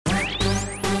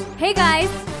Hey guys,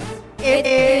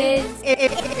 it's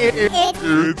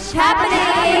happening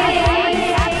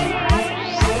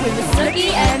with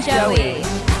Snooki and Joey.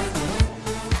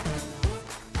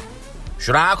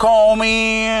 Should I come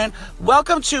in?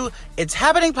 Welcome to It's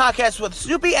Happening podcast with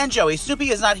Snoopy and Joey. Snoopy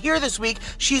is not here this week.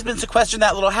 She's been sequestered in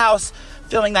that little house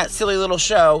filming that silly little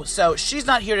show. So she's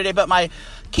not here today, but my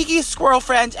Kiki squirrel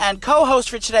friend and co-host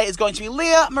for today is going to be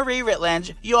Leah Marie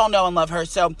Ritland. You all know and love her.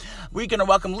 So we're going to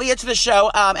welcome Leah to the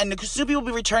show. And Snoopy will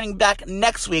be returning back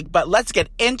next week. But let's get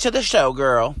into the show,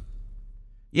 girl.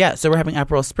 Yeah, so we're having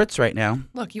Aperol Spritz right now.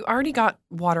 Look, you already got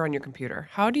water on your computer.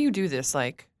 How do you do this?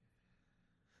 Like,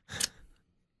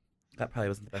 that probably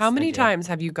wasn't the best how many idea. times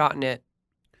have you gotten it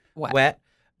wet? Wet?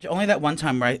 Only that one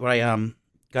time where I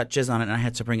got jizz on it and I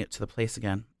had to bring it to the place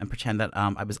again and pretend that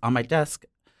I was on my desk.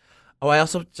 Oh, I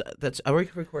also are we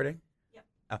recording? Yep.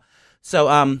 Oh. So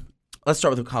let's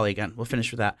start with Lucali again. We'll finish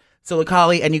with that. So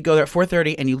Lucali, and you go there at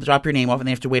 4:30 and you drop your name off and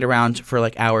they have to wait around for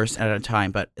like hours at a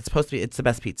time. But it's the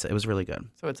best pizza. It was really good.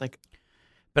 So it's like.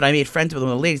 But I made friends with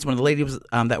one of the ladies. One of the ladies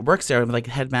that works there, like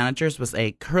head managers, was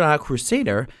a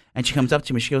Crusader, and she comes up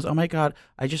to me. She goes, "Oh my God,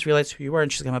 I just realized who you were,"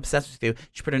 and she's like, "I'm obsessed with you."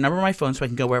 She put a number on my phone so I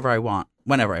can go wherever I want,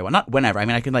 whenever I want, not whenever. I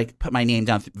mean, I can like put my name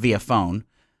down via phone.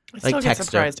 I still get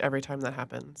surprised every time that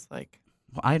happens. Like,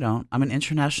 well, I don't. I'm an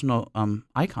international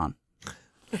icon.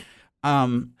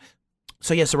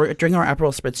 So yeah, so we're drinking our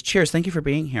Aperol Spritz. Cheers! Thank you for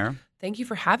being here. Thank you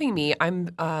for having me. I'm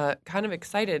kind of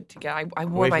excited to get. I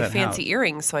wore my fancy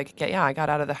earrings so I could get. Yeah, I got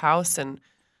out of the house and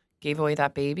gave away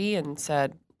that baby and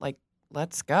said, like,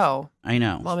 let's go. I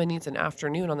know. Mama needs an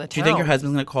afternoon on the town. Do you think your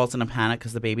husband's gonna call us in a panic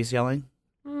because the baby's yelling?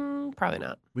 Probably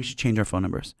not. We should change our phone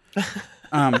numbers.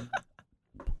 And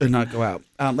not go out.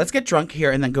 Let's get drunk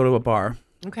here and then go to a bar.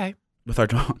 Okay. With our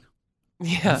dog.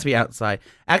 Yeah. Let's be outside.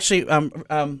 Actually,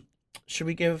 should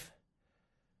we give?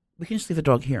 We can just leave the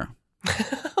dog here.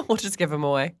 We'll just give him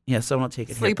away. Yeah, someone will take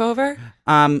it. Sleepover?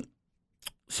 Here.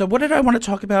 So what did I want to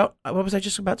talk about? What was I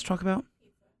just about to talk about?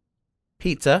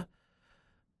 Pizza.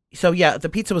 So yeah, the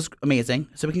pizza was amazing.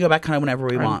 So we can go back kind of whenever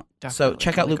we want. So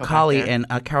check out Lucali in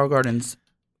Carroll Gardens,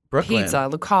 Brooklyn. Pizza,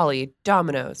 Lucali,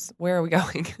 Domino's. Where are we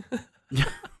going?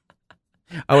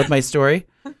 Oh, with my story?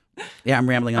 Yeah, I'm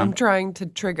rambling on. I'm trying to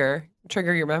trigger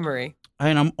your memory.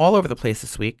 I'm all over the place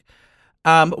this week.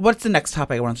 What's the next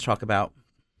topic I want to talk about?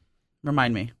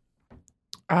 Remind me.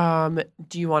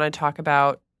 Do you want to talk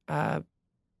about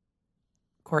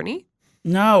Courtney?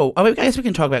 No. Oh, I guess we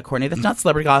can talk about Courtney. That's not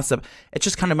celebrity gossip. It's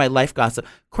just kind of my life gossip.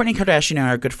 Kourtney Kardashian and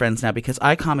I are good friends now because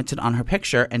I commented on her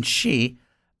picture and she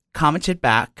commented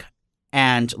back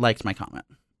and liked my comment.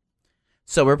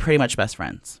 So we're pretty much best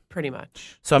friends. Pretty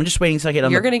much. So I'm just waiting until I get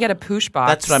on. You're going to get a poosh box.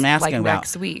 That's what I'm asking about.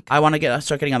 Next week. I want to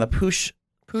start getting on the poosh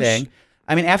thing.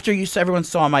 I mean, after everyone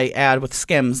saw my ad with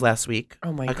Skims last week.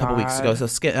 Oh my God. A couple weeks ago.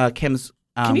 So Kim's.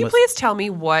 Can you please tell me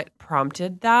what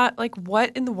prompted that? Like,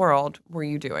 what in the world were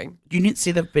you doing? You didn't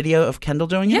see the video of Kendall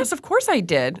doing it? Yes, of course I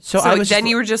did. So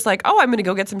you were just like, oh, I'm going to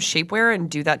go get some shapewear and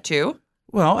do that too?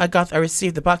 Well, I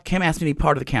received the buck. Kim asked me to be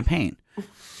part of the campaign.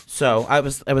 So I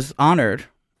was honored.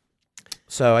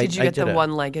 So did you get the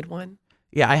one-legged one?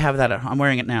 Yeah, I have that at home. I'm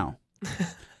wearing it now.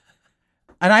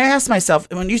 And I asked myself,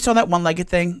 when you saw that one-legged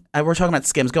thing, we're talking about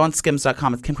Skims. Go on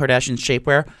skims.com. It's Kim Kardashian's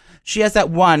shapewear. She has that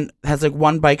has like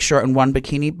one bike short and one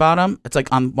bikini bottom. It's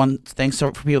like on one thing,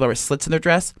 so for people that wear slits in their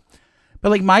dress.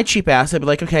 But like my cheap ass, I'd be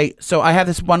like, okay, so I have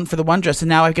this one for the one dress, and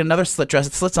now I get another slit dress.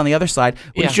 It slits on the other side.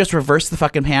 Would you just reverse the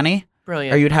fucking panty?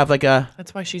 Brilliant. Or you'd have like a...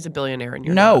 That's why she's a billionaire. And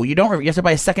you're no, not. you don't. You have to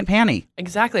buy a second panty.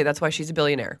 Exactly. That's why she's a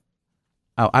billionaire.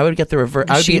 Oh, I would get the reverse.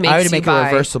 I would make a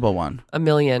reversible one. $1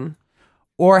 million.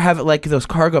 Or have it like those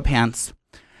cargo pants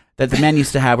that the men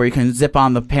used to have where you can zip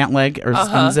on the pant leg or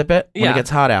unzip it when it gets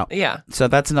hot out. Yeah. So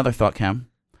that's another thought, Kim.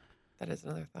 That is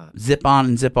another thought. Zip on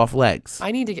and zip off legs.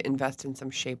 I need to invest in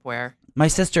some shapewear. My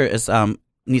sister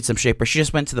needs some shapewear. She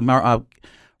just went to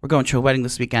we're going to a wedding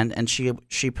this weekend, and she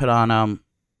put on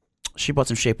she bought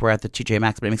some shapewear at the TJ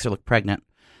Maxx, but it makes her look pregnant.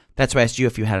 That's why I asked you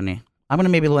if you had any. I'm gonna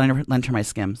maybe lend her my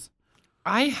Skims.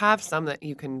 I have some that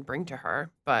you can bring to her,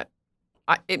 but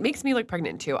it makes me look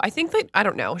pregnant too. I think that, I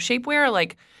don't know, shapewear,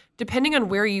 like, depending on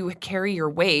where you carry your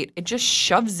weight, it just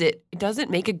shoves it. It doesn't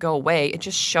make it go away. It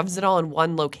just shoves it all in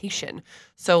one location.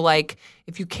 So, like,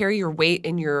 if you carry your weight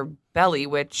in your belly,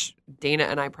 which Dana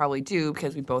and I probably do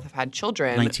because we both have had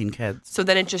children. 19 kids. So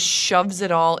then it just shoves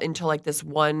it all into, like, this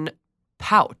one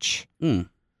pouch.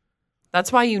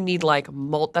 That's why you need, like,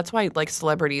 that's why, like,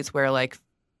 celebrities wear, like,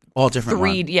 all different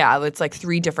ones. Yeah, it's like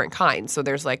 3 different kinds. So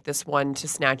there's like this one to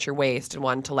snatch your waist and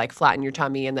one to like flatten your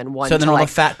tummy and then one to all like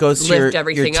the fat goes to your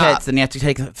tits up. Then you have to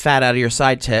take the fat out of your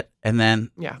side tit and then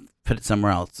put it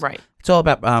somewhere else. Right. It's all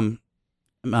about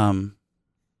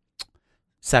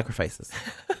sacrifices.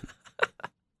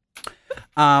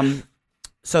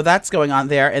 So that's going on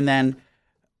there, and then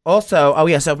also,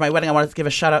 so my wedding, I wanted to give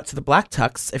a shout out to the Black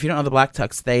Tux. If you don't know the Black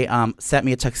Tux, they sent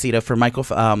me a tuxedo for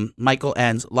Michael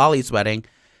and Lolly's wedding.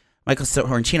 Michael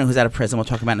Sorrentino, who's out of prison, we'll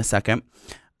talk about in a second.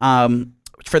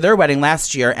 For their wedding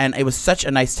last year, and it was such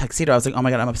a nice tuxedo. I was like, oh my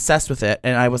God, I'm obsessed with it.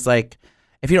 And I was like,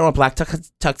 if you don't know what Black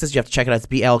Tux is, you have to check it out. It's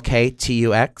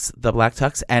BLKTUX, the Black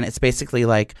Tux. And it's basically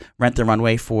like Rent the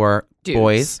Runway for dudes.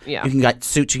 Boys. Yeah. You can get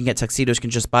suits, you can get tuxedos, you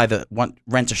can just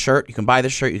rent a shirt, you can buy the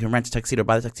shirt, you can rent a tuxedo,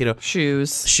 buy the tuxedo.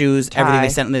 Shoes, tie. Everything they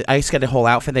sent. I just got a whole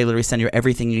outfit. They literally send you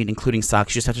everything you need, including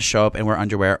socks. You just have to show up and wear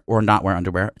underwear or not wear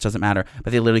underwear. It doesn't matter.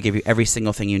 But they literally give you every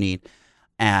single thing you need.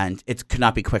 And it could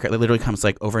not be quicker. It literally comes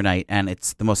like overnight, and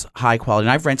it's the most high quality.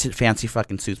 And I've rented fancy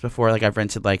fucking suits before. Like I've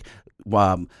rented like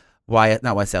I've had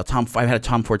a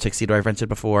Tom Ford tuxedo I've rented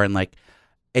before, and like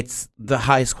it's the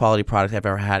highest quality product I've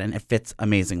ever had, and it fits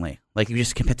amazingly. Like you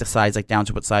just can pick the size like down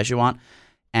to what size you want,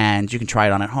 and you can try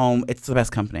it on at home. It's the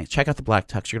best company. Check out the Black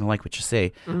Tux. You're gonna like what you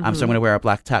see. So I'm gonna wear a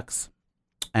Black Tux,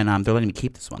 and they're letting me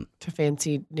keep this one to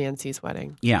Fancy Nancy's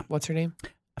wedding. Yeah, what's her name?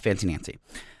 Fancy Nancy.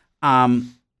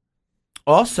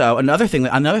 Also, another thing.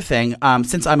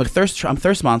 Since I'm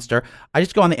thirst monster, I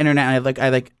just go on the internet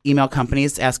and I email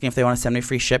companies asking if they want to send me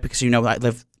free shit, because I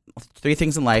live 3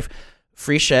 things in life: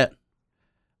 free shit,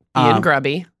 being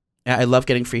grubby. Yeah, I love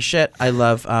getting free shit. I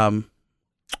love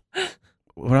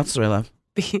what else do I love?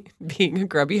 Being a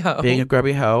grubby hoe. Being a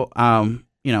grubby hoe.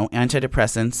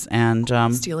 Antidepressants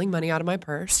and stealing money out of my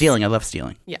purse. Stealing. I love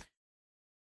stealing. Yeah.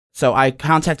 So I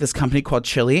contact this company called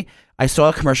Chili. I saw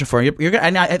a commercial for it.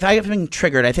 I've been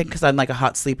triggered, I think, because I'm like a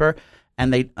hot sleeper,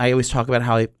 and I always talk about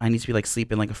how I need to be like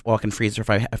sleeping like a walk-in freezer if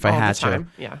I had to.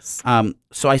 Yes.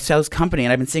 So I saw this company,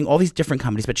 and I've been seeing all these different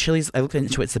companies, but Chili's, I looked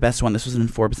into it, it's the best one. This was in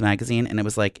Forbes magazine, and it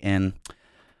was like in,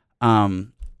 I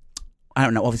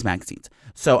don't know, all these magazines.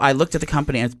 So I looked at the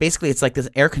company, and it's like this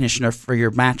air conditioner for your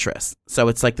mattress. So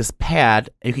it's like this pad.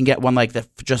 You can get one like that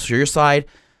just for your side.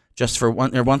 Just for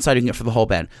one side, you can get for the whole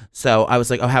bed. So I was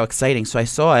like, oh, how exciting. So I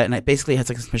saw it, and it basically has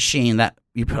like this machine that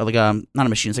you put like not a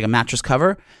machine, it's like a mattress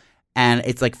cover, and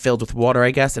it's like filled with water,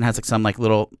 I guess, and has like some like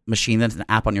little machine that's an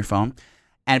app on your phone.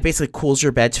 And it basically cools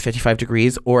your bed to 55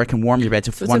 degrees, or it can warm your bed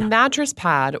to So it's a mattress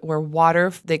pad where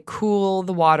they cool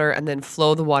the water and then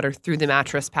flow the water through the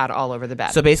mattress pad all over the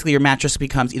bed. So basically your mattress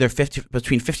becomes either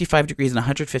between 55 degrees and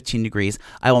 115 degrees.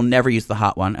 I will never use the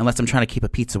hot one unless I'm trying to keep a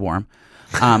pizza warm.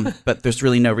 But there's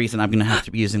really no reason I'm going to have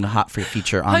to be using the hot free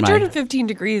feature on 115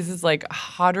 degrees is like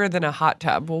hotter than a hot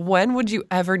tub. Well, when would you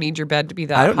ever need your bed to be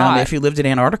that hot? I don't know. If you lived in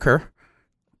Antarctica.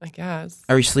 I guess.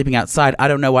 Or you're sleeping outside. I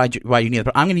don't know why you need it,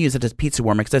 but I'm going to use it as pizza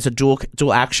warmer because it's a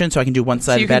dual action, so I can do one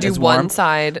side of the bed as warm. So you can do one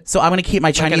side. So I'm going to keep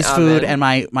my Chinese food and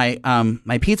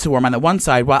my pizza warm on the one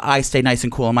side while I stay nice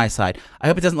and cool on my side. I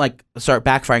hope it doesn't like start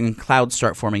backfiring and clouds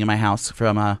start forming in my house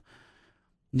from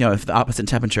if the opposite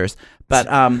temperatures. But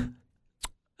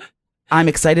I'm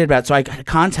excited about it. So I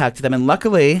contacted them, and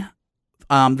luckily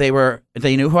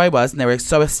they knew who I was, and they were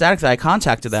so ecstatic that I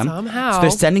contacted them. Somehow. So they're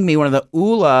sending me one of the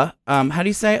Ula, how do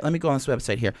you say it? Let me go on this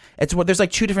website here. There's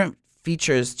like 2 different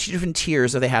features, 2 different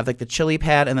tiers. So they have like the Chili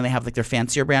pad, and then they have like their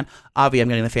fancier brand. Obviously, I'm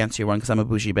getting the fancier one because I'm a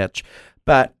bougie bitch.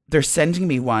 But they're sending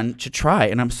me one to try,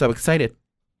 and I'm so excited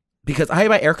because I have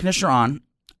my air conditioner on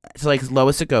to like as low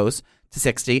as it goes to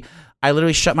 60. I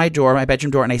literally shut my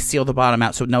bedroom door, and I seal the bottom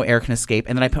out so no air can escape.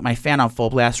 And then I put my fan on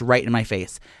full blast right in my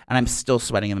face, and I'm still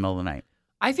sweating in the middle of the night.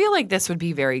 I feel like this would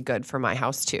be very good for my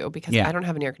house too, because I don't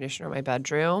have an air conditioner in my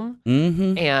bedroom,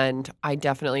 and I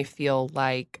definitely feel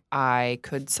like I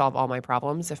could solve all my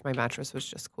problems if my mattress was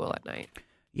just cool at night.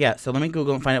 Yeah, so let me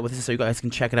Google and find out what this is so you guys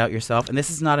can check it out yourself. And this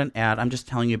is not an ad. I'm just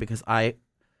telling you because I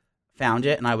found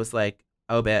it, and I was like,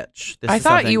 oh, bitch. I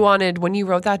thought you wanted, when you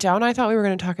wrote that down, I thought we were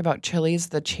going to talk about Chili's,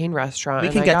 the chain restaurant. We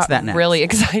can get to that next. Really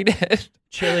excited.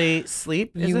 Chili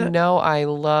Sleep, is it? I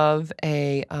love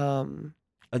a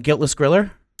guiltless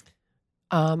griller?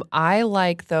 I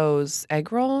like those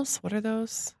egg rolls. What are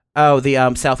those? Oh,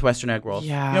 the Southwestern egg rolls.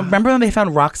 Yeah. Remember when they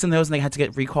found rocks in those and they had to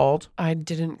get recalled? I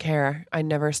didn't care. I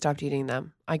never stopped eating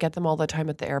them. I get them all the time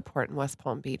at the airport in West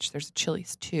Palm Beach. There's a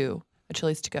Chili's to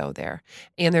go there.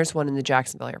 And there's one in the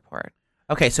Jacksonville airport.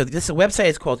 Okay, so this website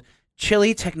is called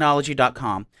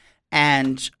chilitechnology.com.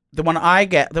 And the one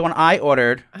I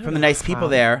ordered from the nice people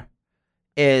there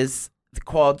is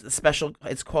called it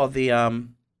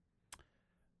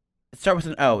starts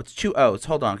with an O. It's 2 O's.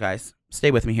 Hold on, guys.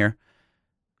 Stay with me here.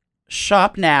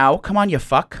 Shop now. Come on, you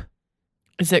fuck.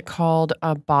 Is it called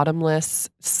a bottomless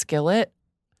skillet?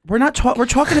 We're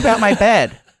talking about my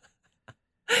bed.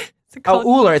 Oh,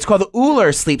 Leaher. It's called the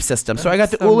Leaher sleep system. So I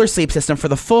got the Leaher sleep system for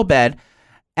the full bed,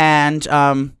 and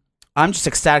I'm just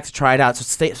ecstatic to try it out.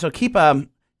 So keep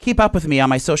up with me on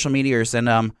my social medias and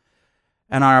on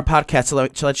our podcast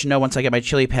to let you know once I get my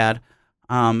chili pad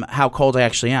how cold I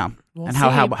actually am. And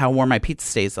how warm my pizza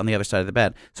stays on the other side of the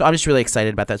bed. So I'm just really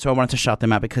excited about that. So I wanted to shout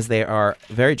them out because they are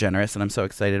very generous, and I'm so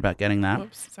excited about getting that.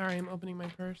 Oops, sorry, I'm opening my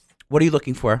purse. What are you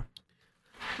looking for?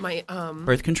 My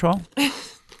birth control?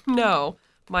 No,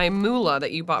 my moolah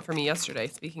that you bought for me yesterday.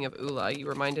 Speaking of oolah, you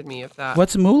reminded me of that.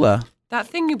 What's moolah? That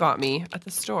thing you bought me at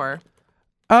the store.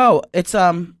 Oh, it's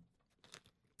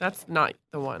That's not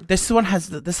the one. This one has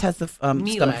the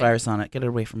stomach virus on it. Get it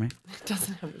away from me. It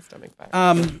doesn't have the stomach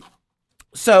virus.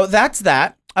 So that's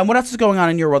that. What else is going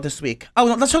on in your world this week? Oh,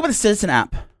 let's talk about the Citizen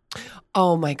app.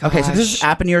 Oh my gosh. Okay, so this is an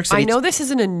app in New York City. I know this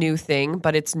isn't a new thing,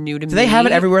 but it's new to me. Do they have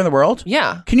it everywhere in the world?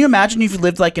 Yeah. Can you imagine if you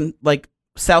lived like in like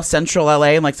South Central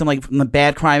LA and like some like in the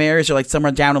bad crime areas, or like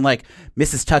somewhere down in like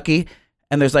Mrs. Tucky,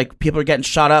 and there's like people are getting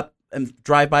shot up and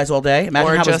drive-bys all day?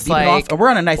 Imagine or how just it's like off.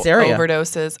 We're in a nice area.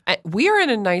 Overdoses. We are in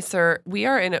a nicer. We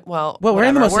are in it. Well, we're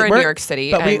in the most. We're in New York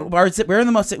City, but we're in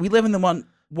the most. We live in the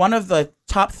one of the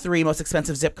top 3 most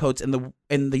expensive zip codes in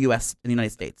the U.S. in the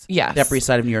United States. Yes, the Upper East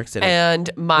Side of New York City. And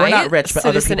my we're not rich, but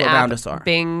other people around us are.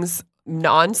 Bings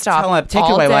nonstop,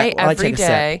 all day, every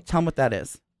day. Tell them what that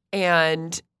is.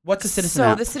 And what's the Citizen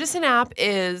app? So the Citizen app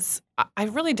is. I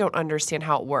really don't understand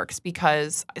how it works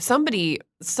because some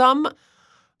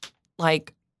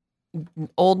like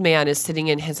old man is sitting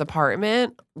in his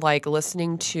apartment, like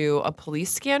listening to a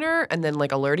police scanner and then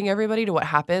like alerting everybody to what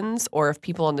happens, or if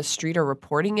people on the street are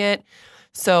reporting it.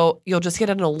 So you'll just get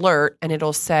an alert and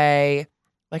it'll say,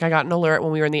 like I got an alert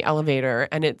when we were in the elevator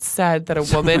and it said that a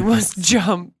woman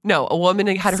a woman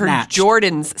had her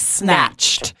Jordans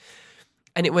snatched.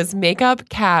 And it was makeup,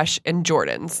 cash, and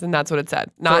Jordans. And that's what it said.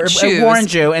 Not shoes. It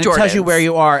warned you and Jordans. It tells you where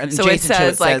you are. And so it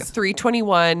says like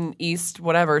 321 East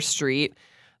whatever street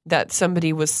that somebody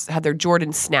had their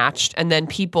Jordans snatched. And then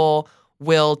people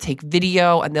will take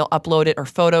video and they'll upload it or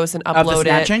photos and upload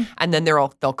it. And then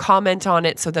they'll comment on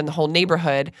it. So then the whole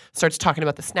neighborhood starts talking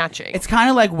about the snatching. It's kind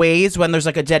of like Waze when there's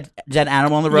like a dead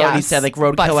animal on the road. Yes, and you said like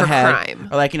roadkill ahead. Crime.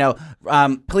 Or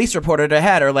like, police reported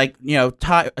ahead, or like,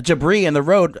 debris in the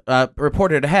road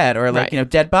reported ahead, or like,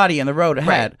 dead body in the road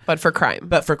ahead. Right. But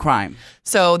for crime.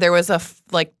 So there was a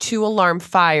 2-alarm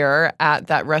fire at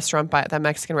that that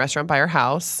Mexican restaurant by our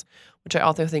house, which I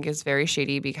also think is very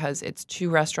shady because it's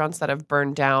 2 restaurants that have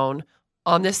burned down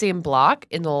on the same block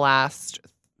in the last,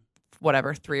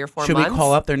 3 or 4 months. Should we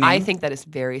call up their name? I think that is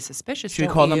very suspicious. Should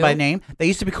we call them by name? They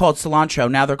used to be called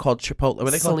Cilantro. Now they're called Chipotle. What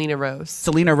are they called? Selena Rose.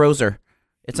 Selena Roser.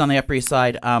 It's on the Upper East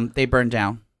Side. They burned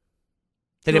down.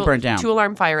 They didn't burn down.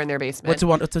 2-alarm fire in their basement.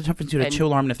 What's the difference between a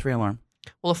 2-alarm and a 3-alarm?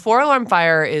 Well, a 4-alarm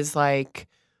fire is like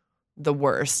the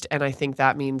worst, and I think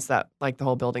that means that like the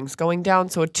whole building's going down.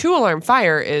 So a 2-alarm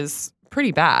fire is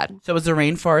pretty bad. So was the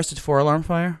Rainforest a 4-alarm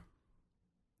fire?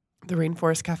 The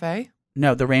Rainforest Cafe?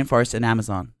 No, the Rainforest in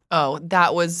Amazon. Oh,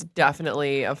 that was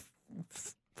definitely a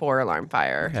 4-alarm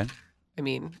fire. Okay. I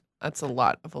mean, that's a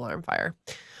lot of alarm fire.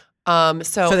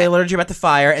 So they alerted you about the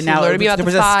fire, and now there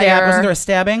was a stab. Wasn't there a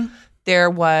stabbing?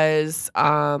 There was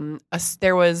a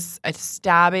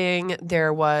stabbing.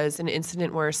 There was an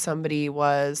incident where somebody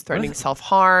was threatening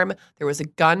self-harm. There was a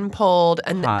gun pulled,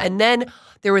 and then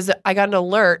there was I got an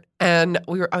alert, and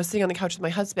I was sitting on the couch with my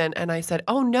husband, and I said,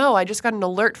 "Oh no, I just got an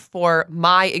alert for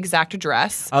my exact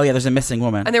address." Oh yeah, there's a missing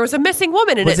woman. And there was a missing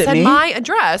woman, and it said my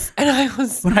address, and I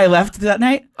was when I left that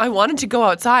night. I wanted to go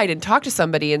outside and talk to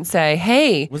somebody and say,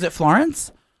 "Hey, was it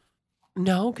Florence?"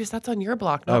 No, because that's on your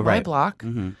block, not my block.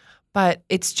 Mm-hmm. But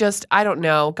it's just, I don't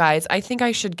know, guys. I think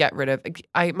I should get rid of it.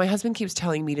 My husband keeps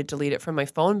telling me to delete it from my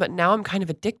phone, but now I'm kind of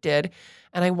addicted,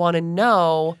 and I want to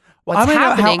know what's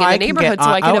happening in the neighborhood so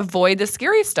I can avoid the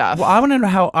scary stuff. Well, I want to know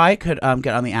how I could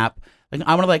get on the app. Like,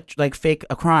 I want to like fake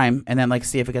a crime and then like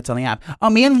see if it gets on the app. Oh,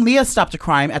 me and Leah stopped a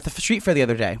crime at the street fair the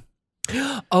other day.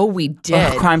 Oh, we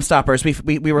did. Crime Stoppers. We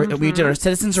did our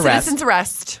citizen's arrest. Citizen's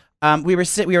arrest. We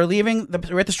were leaving.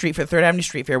 We're at the street fair, 3rd Avenue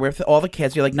Street Fair. We're with all the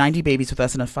kids. We had like 90 babies with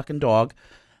us and a fucking dog,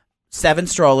 7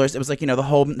 strollers. It was like the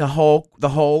whole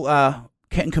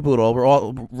kit and caboodle. We're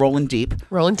all rolling deep.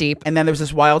 And then there was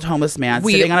this wild homeless man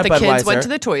sitting on a Budweiser. The kids went to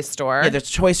the toy store. Yeah, there's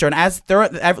a toy store, and as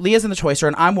Leah's in the toy store,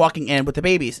 and I'm walking in with the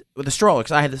babies with the stroller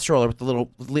because I had the stroller with the little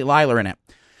Leaher in it.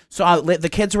 So the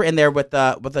kids were in there with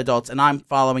the adults, and I'm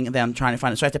following them trying to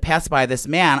find it. So I had to pass by this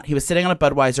man. He was sitting on a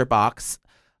Budweiser box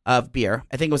of beer.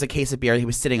 I think it was a case of beer. He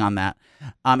was sitting on that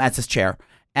as his chair,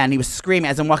 and he was screaming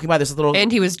as I'm walking by. This little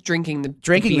and he was drinking the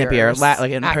beer like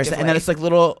in person. And then this like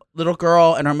little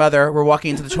girl and her mother were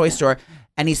walking into the toy store,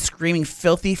 and he's screaming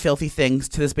filthy things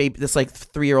to this baby, this like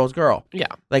 3-year-old girl. Yeah.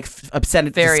 Like Very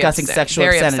discussing upsetting. sexual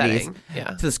Very obscenities upsetting.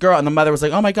 Yeah. to this girl. And the mother was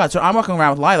like, oh my God. So I'm walking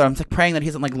around with Leaher. I'm like praying that he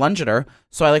doesn't like lunge at her.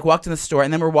 So I like walked in the store,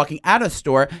 and then we're walking out of the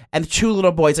store, and the 2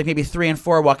 little boys, like maybe 3 and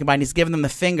 4, are walking by, and he's giving them the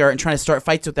finger and trying to start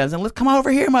fights with them. And let's come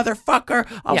over here, motherfucker.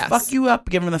 I'll fuck you up.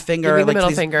 Giving them the finger. Giving the like middle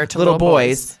these finger to little little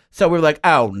boys. So we were like,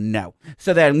 oh no.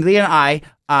 So then Leah and I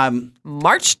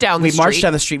Marched down the street. we marched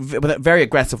down the street very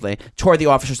aggressively toward the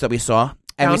officers that we saw.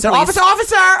 And we said, police.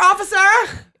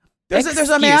 officer. There's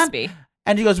a man. Excuse me.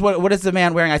 And he goes, what is the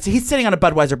man wearing? I said, he's sitting on a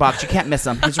Budweiser box. You can't miss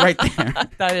him. He's right there.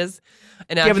 That is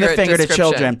an Giving the accurate finger to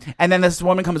description. children. And then this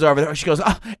woman comes over. She goes,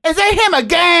 oh, is it him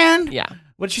again? Yeah.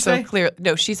 What did she So say? clear.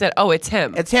 No, she said, "Oh, it's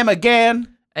him." It's him again.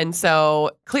 And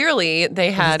so clearly they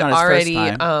had not his first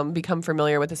already become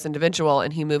familiar with this individual,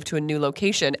 and he moved to a new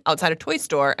location outside a toy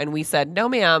store. And we said, "No,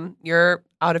 ma'am, you're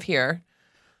out of here."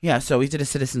 Yeah, so we did a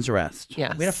citizen's arrest.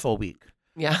 Yes. We had a full week.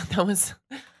 Yeah, that was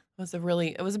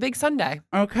it was a big Sunday.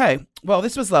 Okay. Well,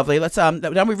 this was lovely. Let's now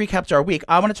we recapped our week.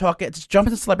 I want to let's jump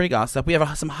into celebrity gossip. We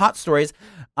have some hot stories.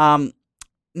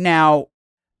 Now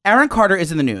Aaron Carter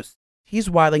is in the news. He's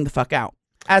wilding the fuck out.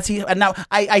 And now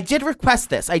I did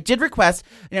request this.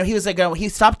 He was like, he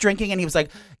stopped drinking, and he was like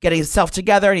getting himself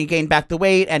together, and he gained back the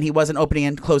weight, and he wasn't opening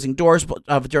and closing doors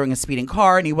during a speeding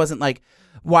car, and he wasn't like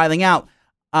wilding out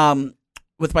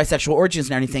with bisexual orgies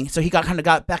and everything. So he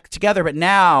got back together. But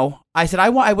now I said,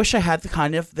 I wish I had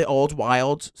the old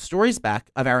wild stories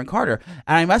back of Aaron Carter,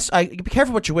 and I be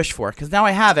careful what you wish for, because now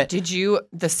I have it. Did you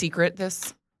The Secret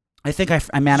this? I think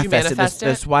I manifested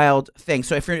this wild thing.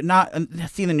 So if you're not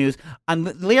seeing the news,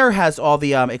 Leaher has all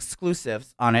the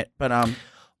exclusives on it. But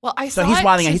well, I so saw he's it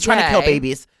wilding out. He's trying to kill today.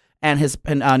 babies, and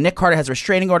Nick Carter has a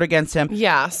restraining order against him.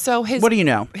 Yeah. So What do you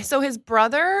know? So his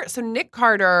brother. So Nick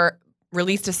Carter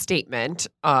released a statement,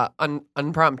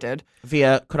 unprompted,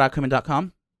 Via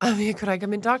KodaKumin.com. Via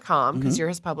KodaKumin.com, because you're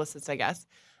his publicist, I guess,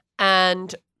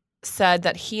 and said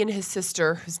that he and his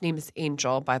sister, whose name is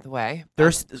Angel, by the way.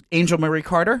 There's Angel Marie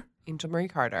Carter. Angel Marie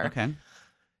Carter. Okay.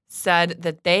 Said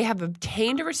that they have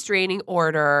obtained a restraining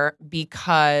order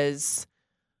because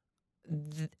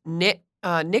Nick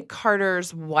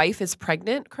Carter's wife is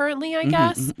pregnant currently, I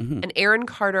guess, and Aaron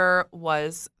Carter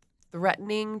was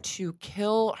threatening to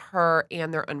kill her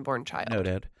and their unborn child.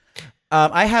 Noted.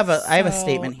 I have a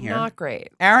statement here. Not great.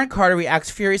 Aaron Carter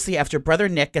reacts furiously after brother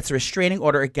Nick gets a restraining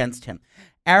order against him.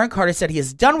 Aaron Carter said he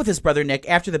is done with his brother Nick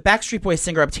after the Backstreet Boys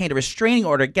singer obtained a restraining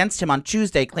order against him on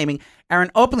Tuesday, claiming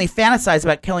Aaron openly fantasized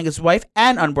about killing his wife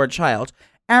and unborn child.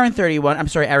 Aaron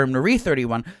Marie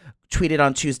 31 tweeted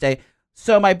on Tuesday,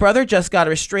 "So my brother just got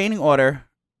a restraining order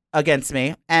against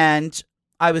me, and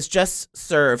I was just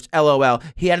served. LOL."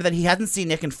 He added that he hasn't seen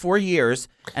Nick in 4 years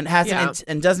and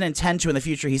and doesn't intend to in the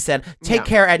future. He said, "Take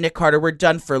care at Nick Carter. We're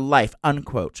done for life."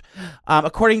 Unquote.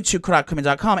 According to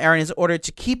KodaKumin.com, Aaron is ordered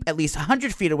to keep at least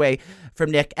 100 feet away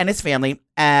from Nick and his family,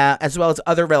 as well as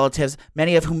other relatives,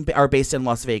 many of whom are based in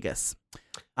Las Vegas.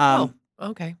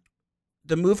 Okay.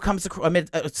 The move comes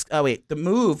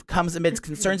amidst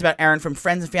concerns about Aaron from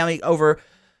friends and family over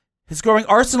his growing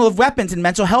arsenal of weapons and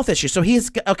mental health issues. So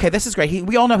this is great.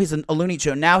 We all know he's a Looney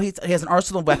Tune. Now he has an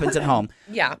arsenal of weapons at home.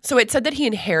 Yeah. So it said that he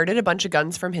inherited a bunch of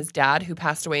guns from his dad, who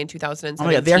passed away in 2017. Oh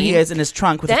my God, there he is in his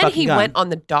trunk with a fucking gun. Then he went on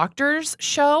the doctor's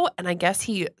show, and I guess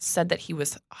he said that he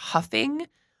was huffing.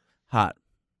 Hot.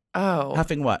 Oh.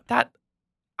 Huffing what? I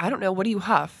don't know. What do you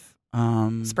huff?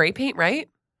 Spray paint, right?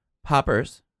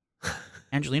 Poppers.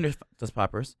 Angelina does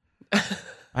poppers. I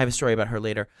have a story about her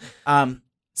later.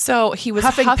 So he was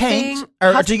huffing paint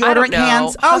or deodorant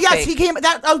cans. Oh yes, he came.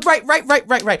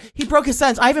 Right. He broke his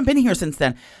silence. I haven't been here since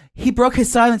then. He broke his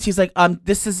silence. He's like, I've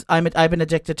been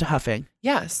addicted to huffing.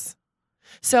 Yes.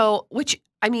 So,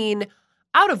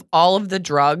 out of all of the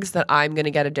drugs that I'm going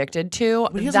to get addicted to,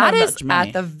 that is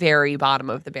at the very bottom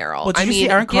of the barrel. Well, did you see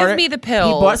Aaron Carter? Give me the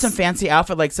pills. He bought some fancy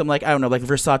outfit, like some like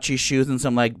Versace shoes and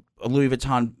some like Louis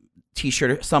Vuitton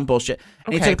T-shirt or some bullshit.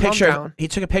 And he took a picture. He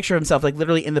took a picture of himself, like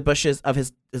literally in the bushes of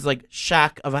his like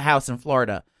shack of a house in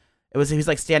Florida. He was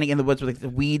like standing in the woods with like the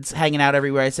weeds hanging out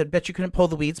everywhere. I said, "Bet you couldn't pull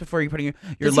the weeds before you putting your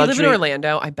does luxury." Does he live in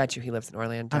Orlando? I bet you he lives in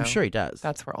Orlando. I'm sure he does.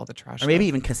 That's where all the trash. Or maybe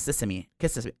even Kissimmee,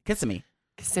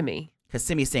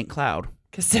 St. Cloud,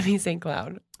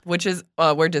 which is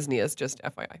where Disney is. Just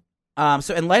FYI.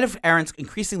 So in light of Aaron's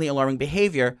increasingly alarming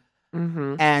behavior.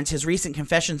 And his recent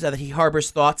confessions that he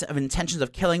harbors thoughts of intentions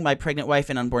of killing my pregnant wife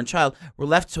and unborn child, we're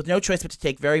left with no choice but to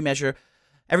take every measure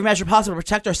possible to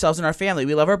protect ourselves and our family.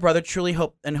 We love our brother, truly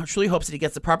hopes that he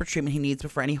gets the proper treatment he needs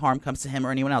before any harm comes to him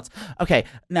or anyone else. Okay,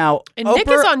 now and Nick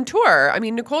is on tour.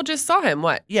 Nicole just saw him.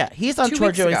 What? Yeah, he's on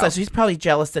tour doing stuff. So he's probably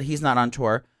jealous that he's not on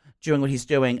tour doing what he's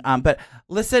doing. But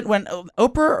listen, when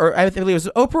Oprah, or I believe it was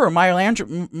Oprah or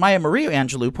Maya Maria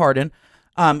Angelou,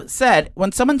 said,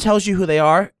 when someone tells you who they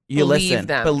are, you listen.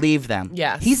 Believe them.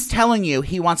 Yes. He's telling you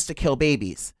he wants to kill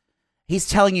babies. He's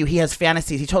telling you he has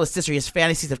fantasies. He told his sister he has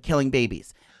fantasies of killing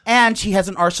babies. And he has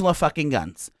an arsenal of fucking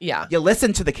guns. Yeah. You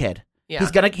listen to the kid. Yeah.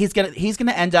 He's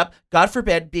gonna end up, God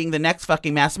forbid, being the next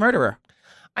fucking mass murderer.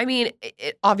 I mean,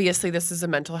 obviously this is a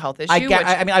mental health issue.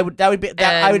 I would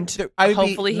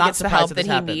hopefully be he not gets the surprised help if that this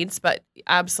he happened. needs, but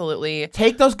absolutely.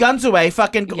 Take those guns away.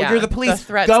 Fucking, Yeah, you're the police. the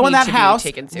threats Go in need that to be house.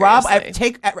 taken Rob,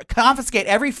 seriously. confiscate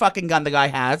every fucking gun the guy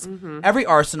has, Mm-hmm. every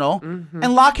arsenal, Mm-hmm.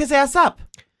 and lock his ass up.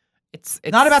 It's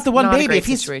not about the one not a baby. great If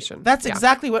he's situation. that's Yeah.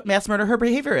 exactly what mass murder her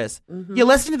behavior is. Mhm. You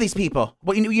listen to these people.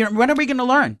 When are we going to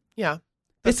learn? Yeah.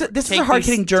 This is Take a hard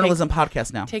hitting these- journalism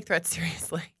podcast now. Take threats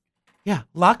seriously. Yeah,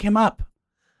 lock him up,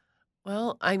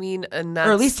 Well, I mean, and that's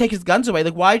or at least take his guns away.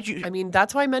 Like, why'd you? I mean,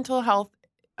 that's why mental health,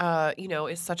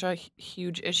 is such a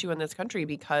huge issue in this country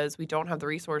because we don't have the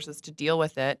resources to deal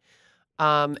with it.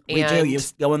 We do. You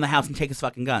just go in the house and take his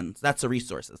fucking guns. That's the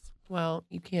resources. Well,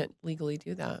 you can't legally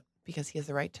do that because he has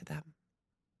the right to them.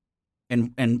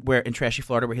 And where in trashy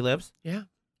Florida where he lives? Yeah.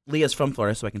 Leah's from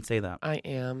Florida, so I can say that. I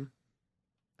am.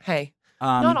 Hey,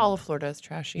 not all of Florida is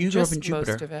trashy. you grew up just in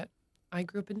Jupiter. most of it. I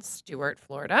grew up in Stuart,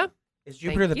 Florida. Is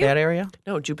Jupiter Thank the you. bad area?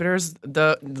 No, Jupiter's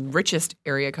the richest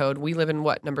area code. We live in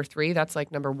what, number 3? That's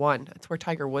like number 1. That's where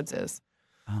Tiger Woods is.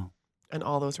 Oh. And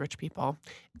all those rich people.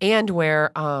 And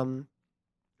where,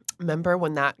 remember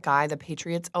when that guy, the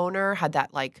Patriots owner, had that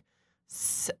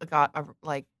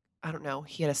I don't know,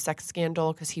 he had a sex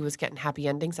scandal because he was getting happy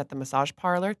endings at the massage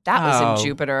parlor? That was in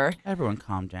Jupiter. Everyone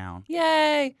calm down.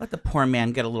 Yay. Let the poor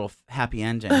man get a little happy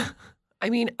ending.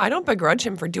 I mean, I don't begrudge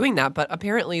him for doing that, but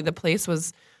apparently the place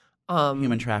was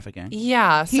Human trafficking.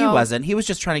 Yeah, He wasn't. He was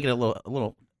just trying to get a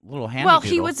little handy. Well,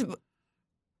 doodle.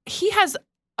 he has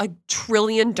 $1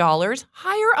 trillion.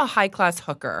 Hire a high-class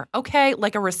hooker, okay?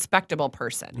 Like a respectable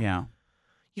person. Yeah.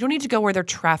 You don't need to go where they're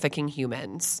trafficking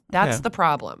humans. That's Okay. the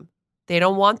problem. They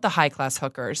don't want the high-class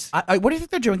hookers. What do you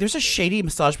think they're doing? There's a shady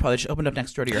massage parlor that just opened up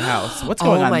next door to your house. What's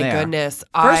going on there? Oh, my goodness.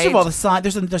 First of all, the sign.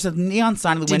 There's a neon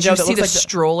sign in the did window you that see looks the like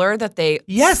stroller that they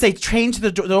Yes, they changed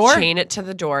the door. chain it to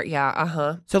the door? Yeah,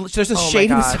 uh-huh. So there's a Oh my shady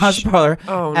gosh. massage parlor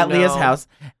Oh, at Leah's no. house,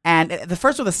 and the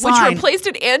first of all, the Which sign. replaced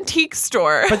an antique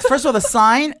store. But first of all, the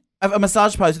sign of a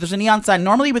massage parlor. So there's a neon sign.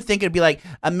 Normally, you would think it'd be like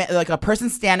a person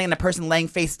standing and a person laying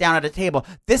face down at a table.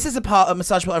 This is a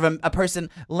massage parlor of a person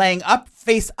laying up,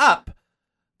 face up,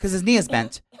 because his knee is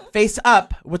bent, face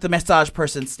up, with the massage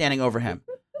person standing over him.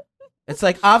 It's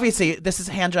like, obviously this is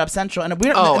hand job central, and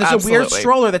there's a weird absolutely.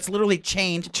 stroller that's literally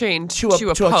chained to a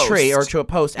post. tree or to a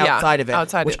post Yeah, outside of it,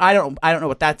 outside which it. I don't know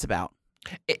what that's about.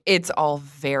 It's all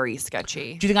very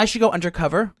sketchy. Do you think I should go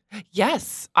undercover?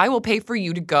 Yes, I will pay for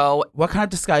you to go. What kind of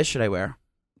disguise should I wear?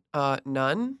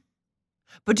 None.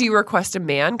 But do you request a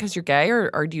man because you're gay,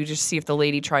 or do you just see if the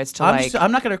lady tries to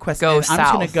I'm not going to request go it. I'm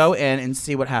just going to south? go in and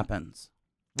see what happens.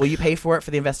 Will you pay for it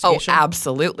for the Oh, investigation?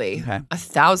 absolutely. Okay.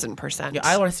 1,000%. Yeah,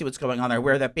 I want to see what's going on there.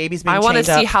 Where that baby's being I want to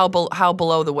chained see up.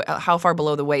 how far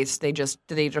below the waist do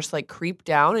they just like creep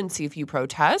down and see if you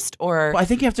protest or Well, I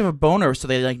think you have to have a boner, so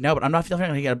they no. But I'm not feeling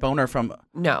like I get a boner from.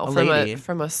 no a from lady.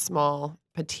 from a small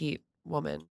petite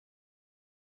woman.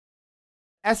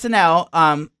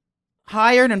 SNL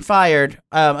hired and fired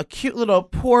a cute little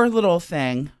poor little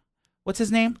thing. What's his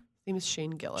name? His name is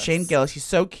Shane Gillis. Shane Gillis. He's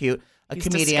so cute. He's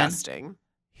Comedian. disgusting.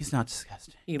 He's not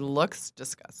disgusting. He looks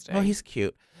disgusting. Well, he's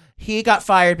cute. He got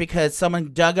fired because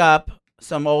someone dug up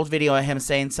some old video of him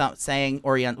saying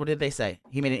Orient. What did they say?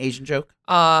 He made an Asian joke.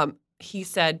 He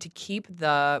said to keep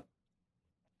the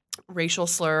racial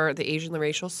slur, the Asian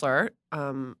racial slur,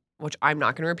 which I'm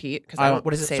not going to repeat because I don't What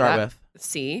does it say start that. with?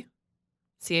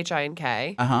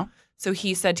 C-H-I-N-K. Uh-huh. So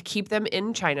he said to keep them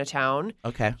in Chinatown.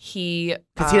 Okay. He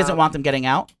Because he doesn't want them getting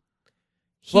out.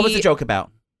 What was the joke about?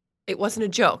 It wasn't a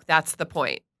joke. That's the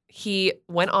point. He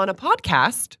went on a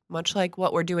podcast, much like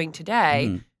what we're doing today,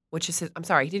 Mhm. which is I'm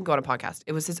sorry, he didn't go on a podcast.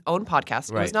 It was his own podcast.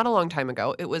 It was Right. not a long time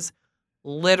ago. It was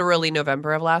literally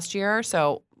November of last year.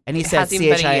 So And he it said hasn't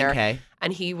even been a year. CHINK.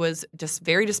 And he was just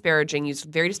very disparaging, used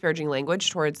very disparaging language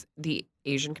towards the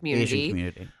Asian community. Asian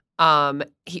community.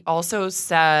 He also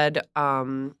said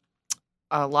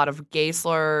a lot of gay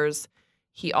slurs.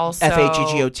 He also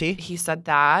FAGGOT? He said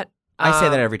that. I say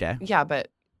that every day. Yeah, but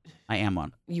I am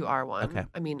one. you are one. Okay.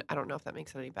 I mean, I don't know if that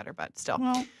makes it any better, but still.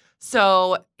 Well,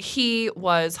 So he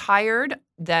was hired.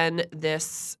 Then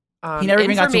this he never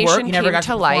even got to work. information He never came got to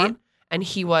to light, perform? and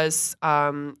he was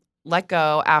let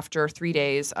go after 3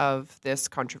 days of this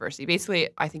controversy. Basically,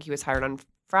 I think he was hired on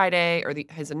Friday, or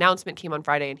his announcement came on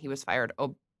Friday, and he was fired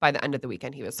by the end of the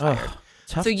weekend he was fired.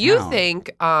 Tough so you town.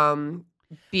 think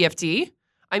BFD?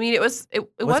 I mean, it wasn't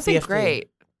BFD? great.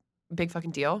 Big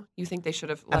fucking deal. You think they should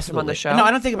have left him on the show? No,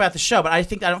 I don't think about the show, but I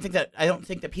don't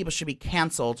think that people should be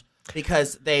canceled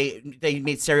because they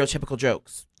made stereotypical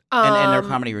jokes in their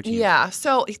comedy routine. Yeah.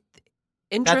 So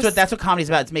that's what comedy's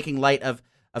about. It's making light of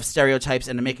stereotypes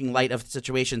and making light of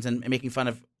situations and making fun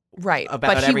of right. About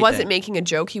but he everything. wasn't making a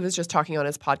joke. He was just talking on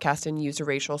his podcast and used a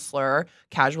racial slur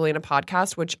casually in a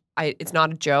podcast, which it's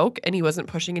not a joke. And he wasn't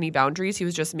pushing any boundaries. He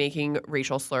was just making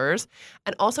racial slurs.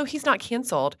 And also, he's not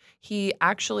canceled. He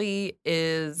actually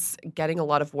is getting a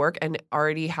lot of work and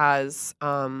already has.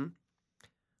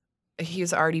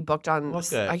 He's already booked on. Well,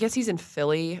 good. I guess he's in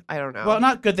Philly. I don't know. Well,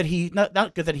 not good that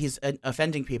he's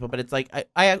offending people, but it's like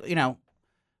I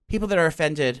people that are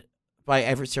offended by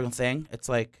every single thing. It's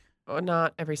like.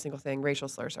 Not every single thing. Racial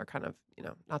slurs are kind of,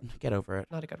 not Get over it.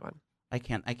 not a good one. I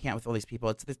can't with all these people.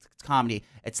 It's comedy.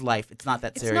 It's life. It's not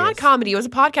that serious. It's not comedy. It was a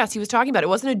podcast he was talking about. It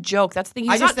wasn't a joke. That's the thing.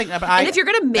 And if you're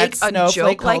going to make a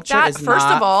joke like that, first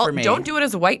of all, don't do it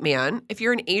as a white man. If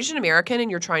you're an Asian American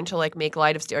and you're trying to like make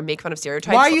light of or make fun of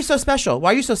stereotypes. Why are you so special?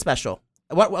 Why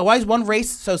is one race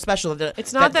so special?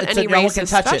 It's not that any race is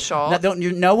special.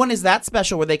 No one is that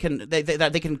special where they can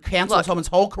cancel someone's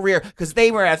whole career because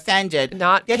they were offended.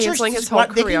 Not canceling his whole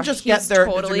career. They can just get their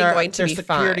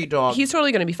security dog. He's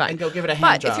totally going to be fine. And go give it a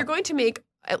hand But if you're going to make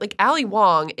like Ali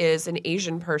Wong is an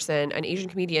Asian person, an Asian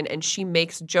comedian, and she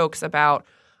makes jokes about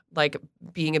like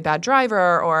being a bad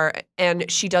driver and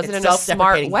she does it in a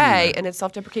smart way and it's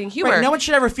self-deprecating humor. Right, no one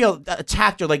should ever feel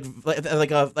attacked or like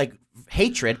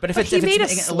hatred, but if he made a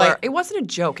slur, it wasn't a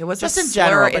joke. It was just a in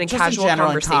general, slur in a casual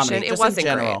conversation. It wasn't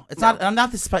great. It's not. I'm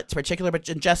not this particular, but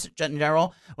in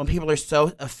general, when people are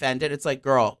so offended, it's like,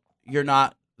 girl, you're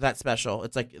not that special.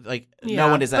 It's like no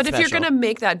one is that special. But if you're gonna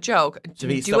make that joke, do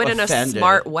it in a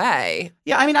smart way.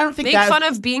 Yeah, I mean, I don't think make fun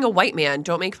of being a white man.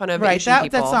 Don't make fun of Asian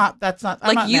people. That's not.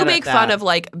 Like you make fun of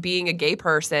like being a gay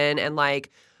person and like.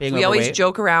 We always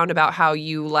joke around about how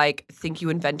you like think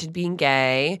you invented being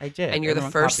gay. I did. And you're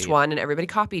the first one and everybody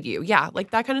copied you. Yeah,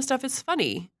 like that kind of stuff is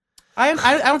funny. I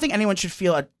don't think anyone should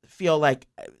feel like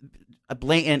a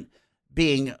blatant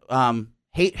being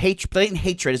blatant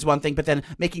hatred is one thing, but then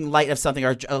making light of something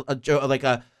or a joke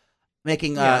about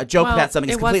something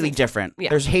is completely different. Yeah.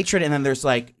 There's hatred and then there's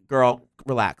like, girl,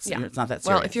 relax. Yeah. It's not that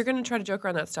serious. Well, if you're going to try to joke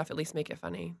around that stuff, at least make it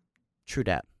funny. True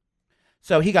dat.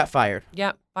 So he got fired.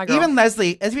 Yep. Bye, girl. Even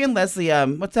Leslie,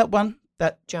 what's that one?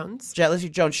 That Jones? Leslie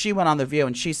Jones, she went on The View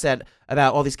and she said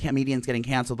about all these comedians getting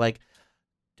canceled, like,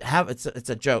 it's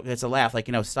a joke, it's a laugh, like,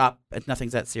 stop,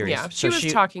 nothing's that serious. Yeah, she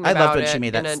was talking about it. I loved when she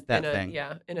made that thing.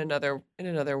 Yeah, in another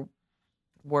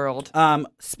world.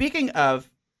 Speaking of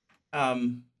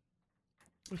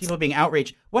people being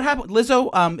outraged, what happened?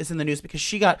 Lizzo is in the news because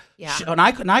she got. Yeah.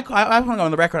 I want to go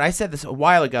on the record. I said this a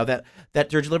while ago that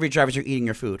your delivery drivers are eating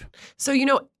your food. So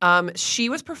she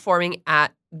was performing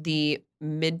at the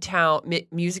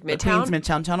Music Midtown. Queens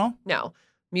Midtown Tunnel. No,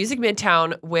 Music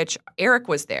Midtown, which Eric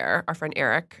was there. Our friend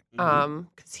Eric, because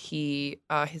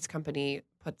his company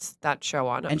puts that show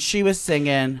on. And she was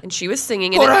singing. And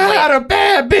But I had a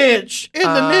bad bitch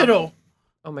in the middle.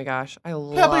 Oh my gosh, I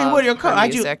love her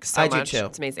music so much. I do too.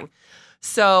 It's amazing.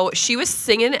 So she was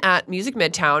singing at Music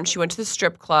Midtown. She went to the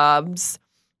strip clubs,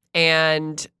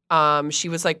 and she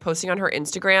was like posting on her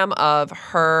Instagram of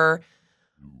her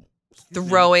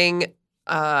throwing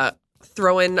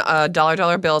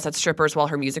dollar bills at strippers while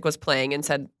her music was playing, and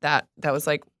said that was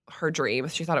like her dream.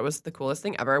 She thought it was the coolest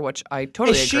thing ever, which I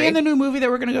totally agree. Is she in the new movie that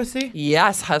we're going to go see?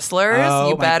 Yes, Hustlers. Oh,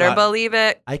 you better believe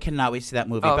it. I cannot wait to see that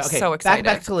movie. Oh, but okay, so excited.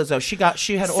 Back to Lizzo. She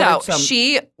had ordered some.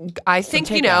 I think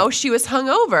she was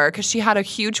hungover because she had a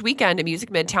huge weekend at Music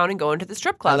Midtown and going to the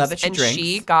strip clubs. I love that she drinks.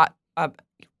 She got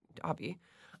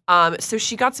so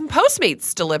she got some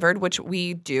Postmates delivered, which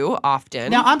we do often.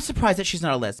 Now I'm surprised that she's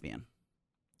not a lesbian.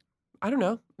 I don't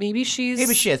know. Maybe she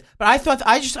is. But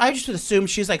I just would assume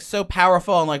she's like so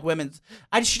powerful and like women's.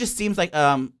 She just seems like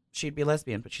she'd be a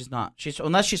lesbian, but she's not.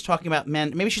 Unless she's talking about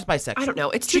men. Maybe she's bisexual. I don't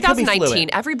know. It's 2019.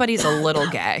 Everybody's a little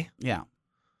gay. Yeah.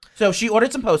 So she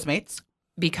ordered some Postmates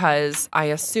because I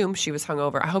assume she was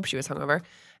hungover. I hope she was hungover,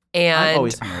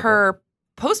 and her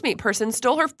Postmate person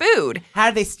stole her food. How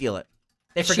did they steal it?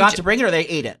 They forgot to bring it, or they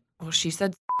ate it. Well, she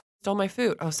said stole my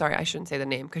food. Oh, sorry, I shouldn't say the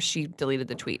name because she deleted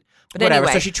the tweet. But whatever.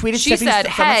 Anyway, so she tweeted. She said,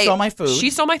 "Hey, stole my food." She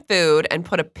stole my food and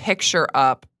put a picture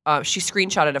up. She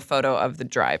screenshotted a photo of the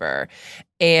driver,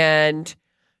 and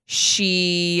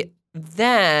she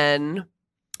then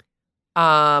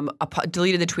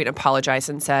deleted the tweet, apologized,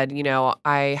 and said,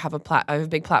 "I have a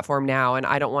big platform now, and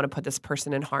I don't want to put this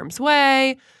person in harm's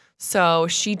way. So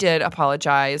she did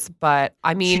apologize, but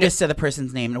I mean, she just said the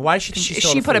person's name. And why did she think she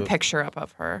stole she the put a food? picture up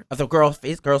of her. Of the girl's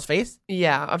face?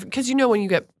 Yeah, because when you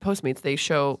get Postmates, they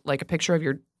show like a picture of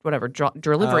your whatever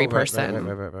delivery person.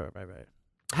 Right.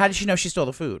 How did she know she stole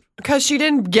the food? Because she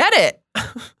didn't get it.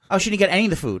 Oh, she didn't get any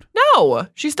of the food. No,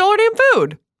 she stole her damn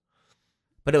food.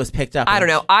 But it was picked up. I don't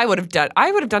know. I would have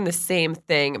done the same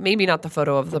thing. Maybe not the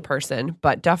photo of the person,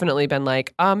 but definitely been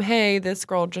like, hey, this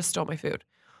girl just stole my food.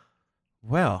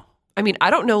 Well, I mean, I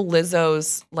don't know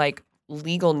Lizzo's like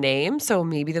legal name, so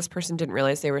maybe this person didn't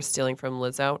realize they were stealing from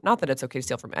Lizzo. Not that it's okay to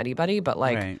steal from anybody, but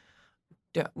like, right.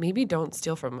 maybe don't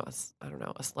steal from us. I don't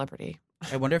know, a celebrity.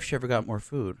 I wonder if she ever got more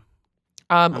food.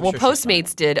 Well, sure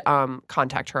Postmates did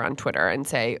contact her on Twitter and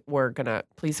say,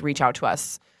 please reach out to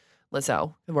us,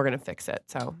 Lizzo, and we're gonna fix it.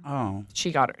 So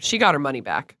she got her money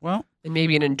back. Well, and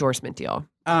maybe an endorsement deal.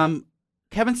 Kevin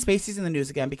Spacey's in the news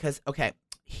again because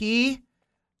he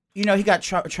got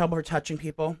trouble for touching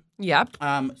people. Yep.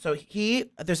 So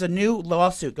there's a new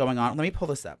lawsuit going on. Let me pull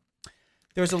this up.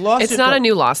 There's a lawsuit. It's not a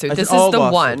new lawsuit. This is the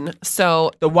lawsuit. One.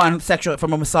 So the one sexual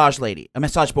from a massage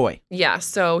boy. Yeah.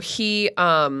 So he it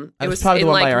was probably in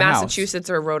the one like by our Massachusetts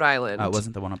or Rhode Island. Oh, it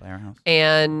wasn't the one up by our house.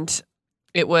 And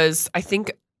it was, I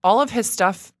think, all of his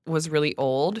stuff was really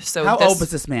old. So how old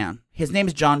was this man? His name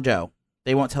is John Doe.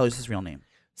 They won't tell us his real name.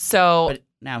 So, but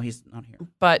now he's not here.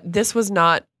 But this was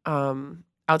not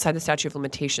outside the statute of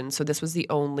limitations. So this was the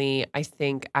only, I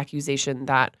think, accusation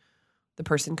that the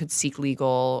person could seek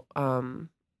legal,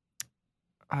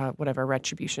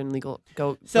 retribution, legal.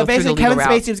 So basically, Kevin route.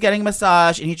 Spacey was getting a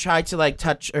massage, and he tried to like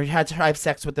touch or had to have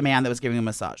sex with the man that was giving him a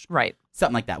massage. Right.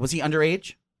 Something like that. Was he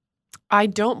underage? I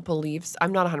don't believe.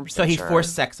 I'm not 100% sure. So he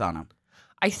forced sex on him.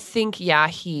 I think, yeah,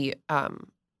 he. I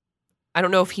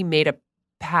don't know if he made a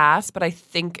pass, but I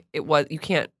think it was. You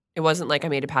can't. It wasn't like I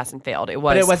made a pass and failed. It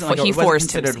was. But it wasn't like he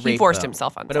forced rape,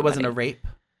 himself on. But somebody. It wasn't a rape.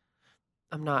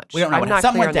 I'm not. We don't know.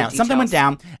 Something went down. Something went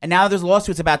down, and now there's a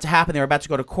lawsuit's about to happen. They were about to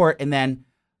go to court, and then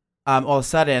all of a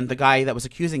sudden, the guy that was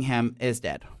accusing him is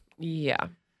dead. Yeah.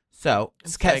 So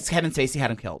Kevin Spacey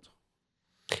had him killed.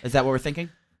 Is that what we're thinking?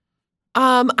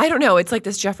 I don't know. It's like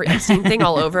this Jeffrey Epstein thing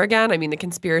all over again. I mean, the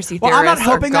conspiracy theorists I'm not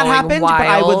hoping that happened,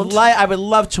 wild. but I would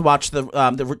love to watch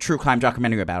the true crime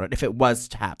documentary about it if it was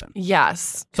to happen.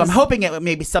 Yes. So I'm hoping it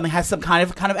maybe has some kind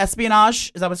of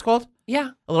espionage. Is that what it's called?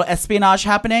 Yeah. A little espionage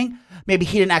happening. Maybe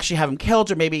he didn't actually have him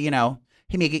killed, or maybe I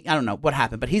don't know what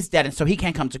happened, but he's dead, and so he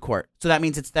can't come to court. So that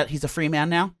means that he's a free man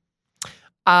now.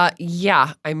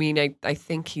 Yeah. I mean, I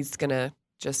think he's gonna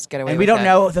just get away. And with we don't it.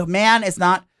 know. The man is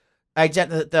not.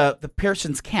 The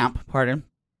Pearson's camp,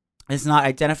 is not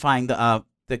identifying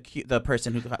the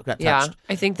person who got touched. Yeah,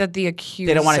 I think that the accuser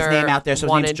they don't want his name out there, so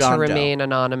his name's wanted John to Doe. remain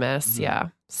anonymous. Mm-hmm. Yeah,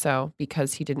 so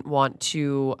because he didn't want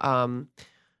to,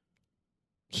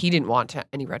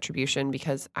 any retribution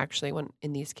because actually, when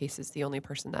in these cases, the only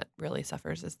person that really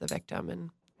suffers is the victim. And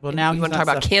now you want to talk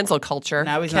about cancel culture?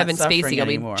 Now he's Kevin not Spacey will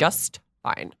anymore. be just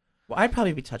fine. Well, I'd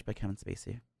probably be touched by Kevin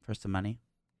Spacey for some money.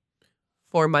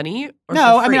 For money? Or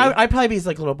No, for free? I mean, I'd probably be his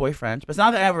like little boyfriend. But it's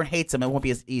not that everyone hates him. It won't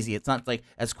be as easy. It's not like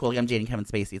as cool. Like I'm dating Kevin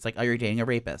Spacey. It's like, oh, you're dating a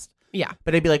rapist. Yeah.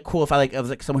 But it'd be like cool if I was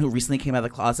like someone who recently came out of the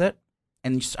closet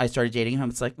and I started dating him.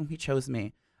 It's like, he chose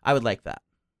me. I would like that.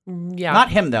 Yeah.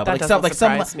 Not him though, That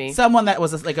but me. someone that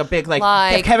was like a big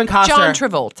like Kevin Costner. John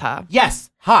Travolta. Yes,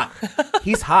 hot.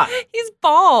 He's hot. He's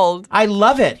bald. I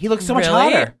love it. He looks so much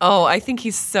hotter. Oh, I think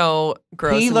he's so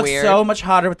gross. He and looks weird. so much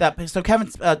hotter with that. So John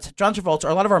Travolta, or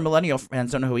a lot of our millennial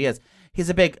fans don't know who he is. He's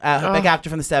a big actor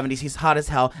from the 70s. He's hot as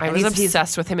hell. I was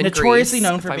obsessed with him in notoriously Grease,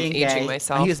 known for being gay.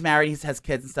 Myself. And he was married. He has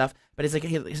kids and stuff. But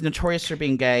he's notorious for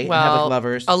being gay and Well, have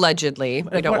lovers. allegedly.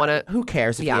 We don't want to. Who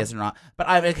cares if he is or not?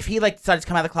 But if he started to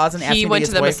come out of the closet and asked He me went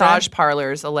to to be the his boyfriend, massage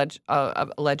parlors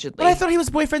allegedly. But I thought he was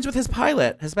boyfriends with his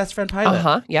best friend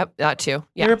pilot. Yep, that too.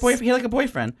 He had like a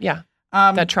boyfriend. Yeah.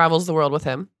 That travels the world with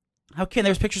him. How cute!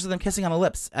 There's pictures of them kissing on the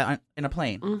lips in a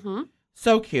plane. Mm-hmm.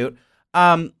 So cute.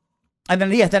 And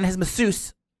then his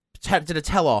masseuse did a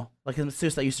tell-all, like his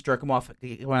masseuse that used to jerk him off.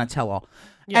 He went on a tell-all.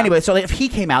 Yeah. Anyway, so if he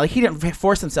came out, he didn't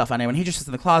force himself on anyone. He just was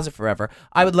in the closet forever.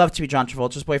 I would love to be John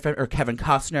Travolta's boyfriend, or Kevin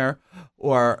Costner,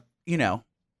 or who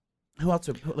else?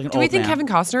 Like an Do we old think man. Kevin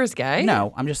Costner is gay?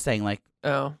 No, I'm just saying like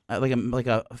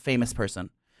a famous person.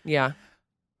 Yeah.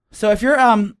 So if you're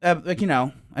an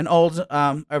old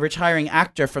a retiring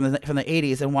actor from the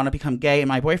 80s and want to become gay and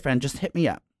my boyfriend, just hit me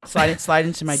up. Slide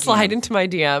into my Slide DMs. into my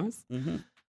DMs. Mm-hmm.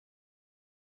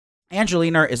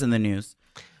 Angelina is in the news.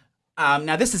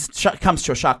 Now this comes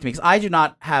to a shock to me because I do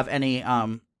not have any.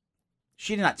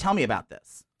 She did not tell me about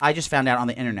this. I just found out on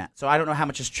the internet, so I don't know how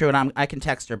much is true, and I can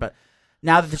text her. But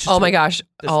Now that this Oh my gosh.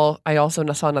 I also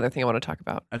saw another thing I want to talk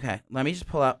about. Okay, let me just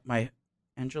pull up my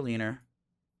Angelina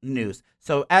news.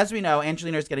 So as we know,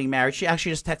 Angelina is getting married. She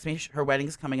actually just texted me her wedding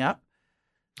is coming up.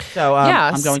 So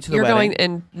yes, I'm going to the you're wedding. going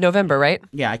in November, right?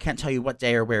 Yeah, I can't tell you what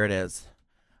day or where it is,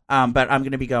 but I'm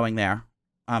going to be going there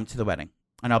to the wedding,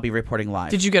 and I'll be reporting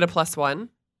live. Did you get a +1?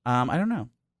 I don't know.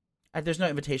 There's no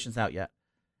invitations out yet.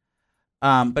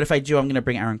 But if I do, I'm going to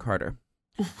bring Aaron Carter.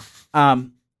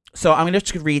 So I'm going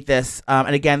to read this.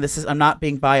 And again, I'm not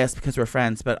being biased because we're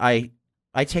friends, but I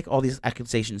take all these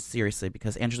accusations seriously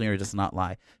because Angelina does not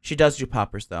lie. She does do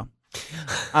poppers, though.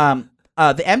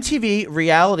 The MTV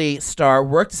reality star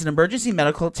worked as an emergency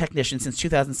medical technician since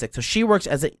 2006. So she worked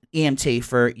as an EMT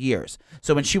for years.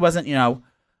 So when she wasn't,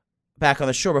 back on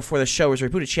the show before the show was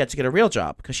rebooted, she had to get a real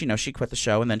job because she quit the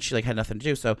show and then she had nothing to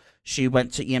do. So she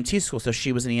went to EMT school. So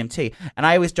she was an EMT. And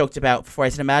I always joked about before. I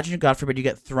said, imagine, God forbid, you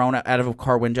get thrown out of a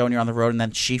car window and you're on the road and then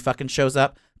she fucking shows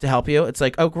up to help you. It's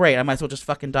like, oh great, I might as well just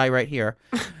fucking die right here.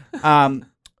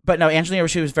 But no, Angelina,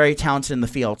 she was very talented in the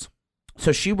field.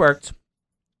 So she worked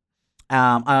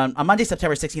on Monday,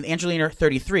 September 16th. Angelina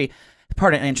 33,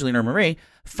 Angelina Marie,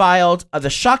 filed the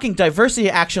shocking diversity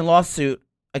action lawsuit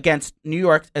against New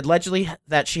York, allegedly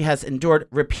that she has endured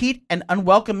repeat and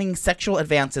unwelcoming sexual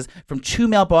advances from 2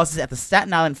 male bosses at the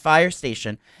Staten Island fire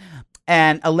station,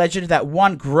 and alleged that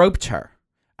one groped her.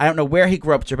 I don't know where he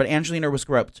groped her, but Angelina was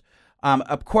groped.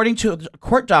 According to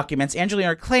court documents,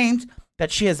 Angelina claimed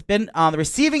that she has been on the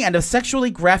receiving end of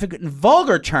sexually graphic and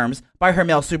vulgar terms by her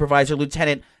male supervisor,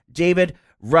 Lieutenant David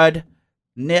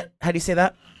Rudnitsky. How do you say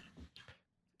that?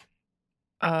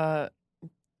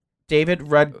 David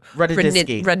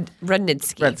Rudnitsky.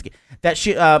 Rudnitsky.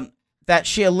 That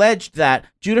she alleged that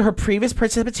due to her previous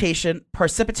participation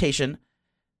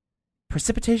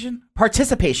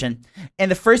in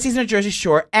the first season of Jersey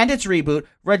Shore and its reboot,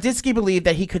 Rudnitsky believed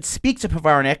that he could speak to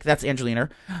Pavarnik, that's Angelina,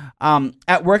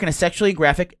 at work in a sexually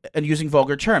graphic and using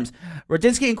vulgar terms.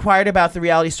 Rudnitsky inquired about the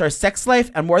reality star's sex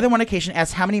life and more than one occasion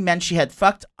asked how many men she had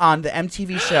fucked on the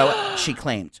MTV show, she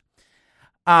claimed.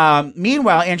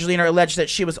 Meanwhile, Angelina alleged that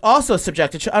she was also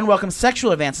subjected to unwelcome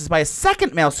sexual advances by a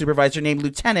second male supervisor named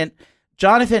Lieutenant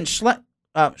Jonathan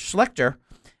Schlechter.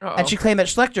 And she claimed that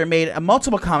Schlechter made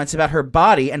multiple comments about her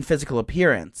body and physical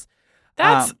appearance.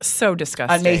 That's so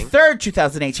disgusting. On May 3rd,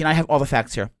 2018, I have all the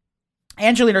facts here.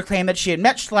 Angelina claimed that she had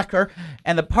met Schlechter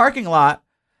in the parking lot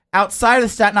outside of the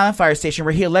Staten Island fire station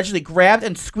where he allegedly grabbed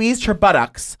and squeezed her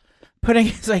buttocks, putting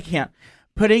his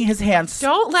hands...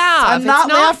 Don't laugh. I'm not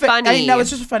laughing. Funny. I know,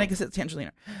 it's just funny because it's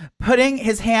Angelina. Putting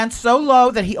his hands so low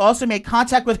that he also made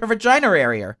contact with her vagina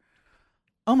area.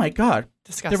 Oh my God.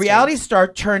 Disgusting. The reality star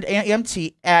turned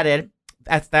EMT added,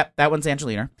 that one's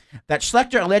Angelina, that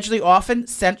Schlechter allegedly often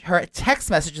sent her text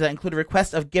messages that included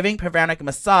requests of giving Pavarnik a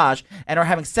massage and or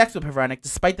having sex with Pavarnik,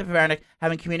 despite the Pavarnik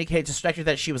having communicated to Schlechter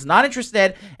that she was not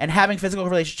interested in having a physical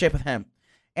relationship with him.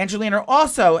 Angelina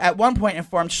also at one point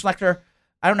informed Schlechter,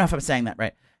 I don't know if I'm saying that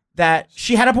right, that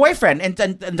she had a boyfriend, and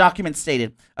documents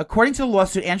stated. According to the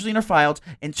lawsuit, Angelina filed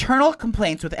internal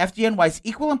complaints with FDNY's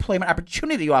Equal Employment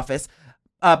Opportunity Office,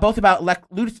 both about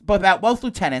both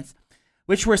lieutenants,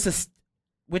 which were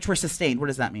sustained. What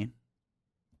does that mean?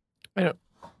 I don't.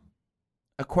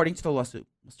 According to the lawsuit,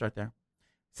 we'll start there.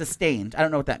 Sustained. I don't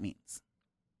know what that means.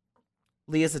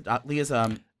 Leah's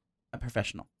a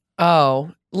professional.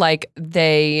 Oh, like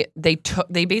they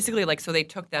basically they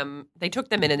took them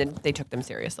in and then they took them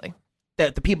seriously.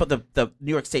 The people, the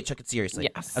New York State took it seriously.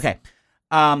 Yes. Okay.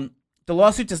 The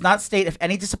lawsuit does not state if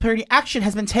any disciplinary action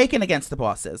has been taken against the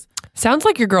bosses. Sounds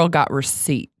like your girl got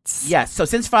receipts. Yes. So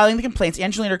since filing the complaints,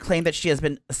 Angelina claimed that she has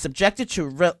been subjected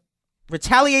to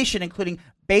retaliation, including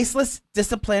baseless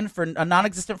discipline for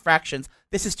non-existent fractions.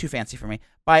 This is too fancy for me.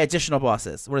 By additional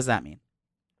bosses. What does that mean?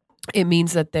 It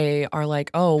means that they are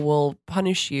like, oh, we'll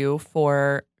punish you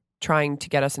for trying to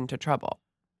get us into trouble.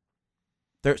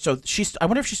 I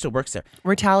wonder if she still works there.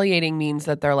 Retaliating means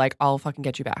that they're like, I'll fucking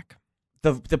get you back.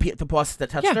 The bosses that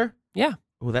touched her? Yeah.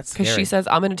 Oh, that's scary. Because she says,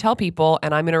 I'm going to tell people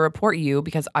and I'm going to report you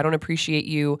because I don't appreciate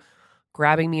you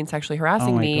grabbing me and sexually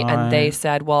harassing me. God. And they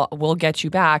said, well, we'll get you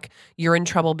back. You're in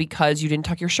trouble because you didn't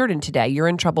tuck your shirt in today. You're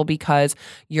in trouble because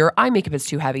your eye makeup is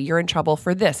too heavy. You're in trouble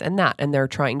for this and that. And they're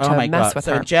trying to mess with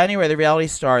her. So in January, the reality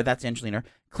star, that's Angelina,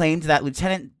 claimed that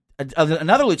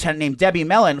another lieutenant named Debbie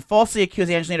Mellon falsely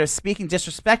accused Angelina of speaking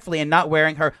disrespectfully and not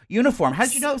wearing her uniform. How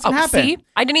did you know this happened? See?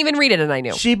 I didn't even read it and I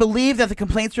knew. She believed that the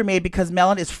complaints were made because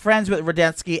Mellon is friends with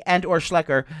Rudnitsky and or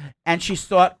Schlechter, and she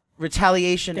sought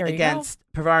retaliation against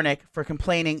Pavarnik for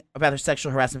complaining about her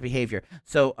sexual harassment behavior.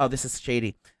 So, this is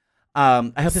shady.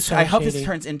 I hope this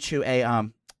turns into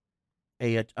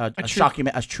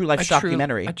true life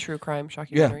documentary. A true crime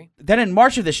documentary. Yeah. Then in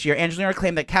March of this year, Angelina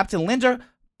claimed that Captain Linda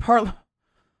Parlimenti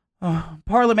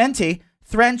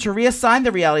threatened to reassign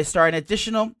the reality star in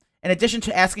addition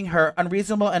to asking her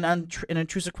unreasonable and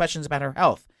intrusive questions about her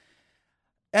health.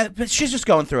 But she's just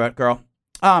going through it, girl.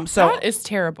 So that is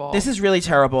terrible. This is really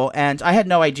terrible, and I had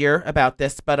no idea about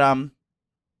this, but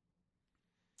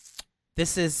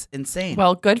this is insane.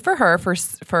 Well, good for her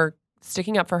for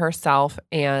sticking up for herself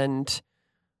and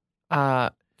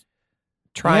trying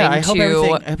I hope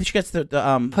she gets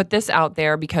the put this out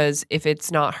there, because if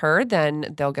it's not her,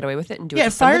 then they'll get away with it and do it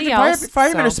to somebody else.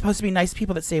 Firemen are supposed to be nice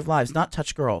people that save lives, not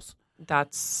touch girls.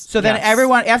 Then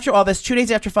everyone, after all this, 2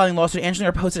 days after filing lawsuit,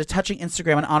 Angelina posted a touching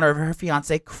Instagram in honor of her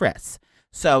fiance, Chris.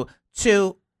 So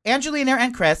to Angelina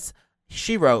and Chris,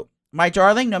 she wrote, "My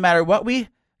darling, no matter what do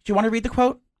you want to read the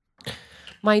quote?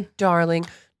 My darling,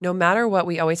 no matter what,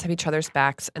 we always have each other's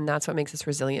backs, and that's what makes us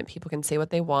resilient. People can say what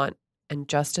they want, and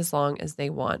just as long as they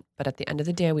want. But at the end of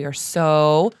the day, we are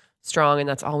so strong, and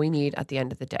that's all we need at the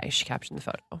end of the day." She captioned the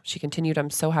photo. She continued, "I'm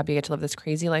so happy I get to live this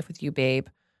crazy life with you, babe."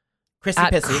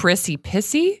 Chrissy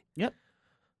Pissy? Yep.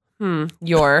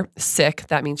 You're sick.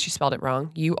 That means she spelled it wrong.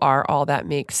 You are all that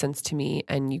makes sense to me,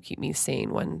 and you keep me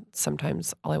sane when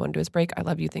sometimes all I want to do is break. I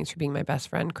love you. Thanks for being my best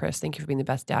friend, Chris. Thank you for being the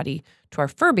best daddy to our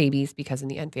fur babies, because in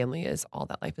the end, family is all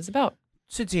that life is about.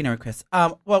 So Dina and Chris.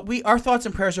 Well, our thoughts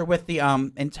and prayers are with the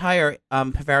entire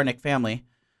Pavarnik family,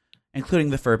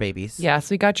 including the fur babies. Yes,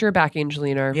 we got your back,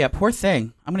 Angelina. Yeah, poor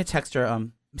thing. I'm gonna text her.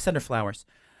 Send her flowers.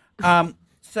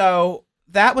 So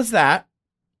that was that.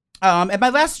 And my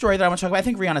last story that I want to talk about, I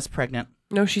think Rihanna's pregnant.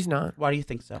 No, she's not. Why do you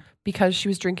think so? Because she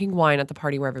was drinking wine at the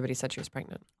party where everybody said she was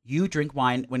pregnant. You drink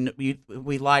wine when we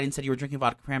lied and said you were drinking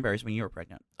vodka cranberries when you were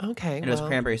pregnant. Okay. And it was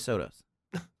cranberry sodas.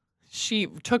 She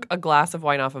took a glass of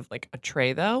wine off of like a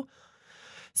tray, though.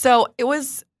 So it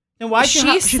was. And why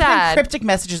she's putting cryptic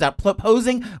messages out,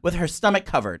 posing with her stomach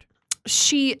covered.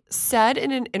 She said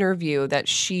in an interview that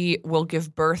she will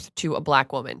give birth to a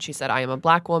black woman. She said, "I am a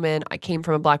black woman. I came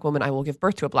from a black woman. I will give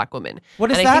birth to a black woman." What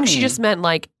does that mean? I think she just meant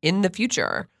like in the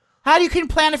future. How do you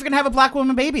plan if you're going to have a black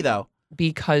woman baby, though?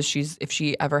 Because if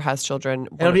she ever has children.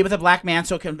 It'll be with a black man,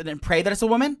 so it can then pray that it's a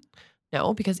woman?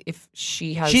 No, because if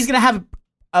she has. She's going to have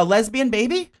a lesbian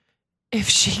baby? If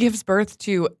she gives birth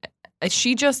to. If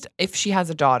she has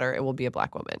a daughter, it will be a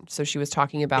black woman. So she was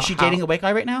talking about. Is she dating a white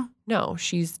guy right now? No,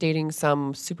 she's dating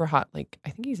some super hot, like, I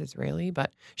think he's Israeli,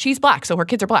 but she's black, so her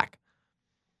kids are black.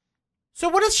 So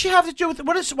what does she have to do with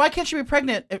why can't she be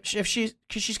pregnant because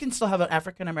she can still have an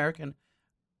African American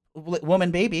woman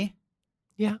baby?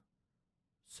 Yeah.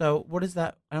 So what is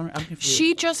that? I'm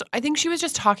confused. I think she was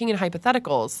just talking in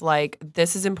hypotheticals. Like,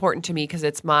 this is important to me because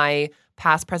it's my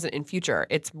past, present, and future.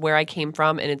 It's where I came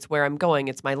from and it's where I'm going.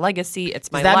 It's my legacy.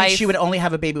 It's my life. Does that mean she would only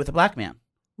have a baby with a black man?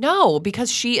 No,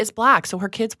 because she is black. So her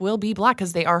kids will be black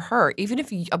because they are her. Even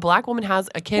if a black woman has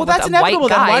a kid with that's a inevitable. white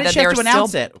guy, then why did she have to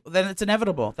announce still... it? Then it's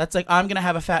inevitable. That's like, I'm going to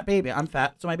have a fat baby. I'm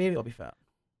fat, so my baby will be fat.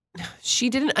 She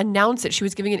didn't announce it. She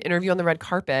was giving an interview on the red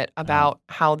carpet about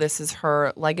how this is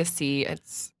her legacy.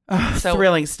 It's so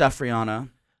thrilling stuff, Rihanna.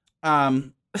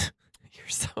 You're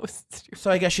so stupid. So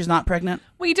I guess she's not pregnant?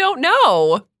 We don't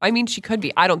know. I mean, she could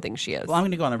be. I don't think she is. Well, I'm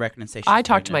going to go on the record and say she's I talked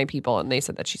pregnant. to my people, and they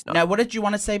said that she's not. Now, what did you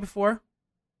want to say before?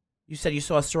 You said you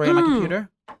saw a story on my computer?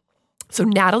 So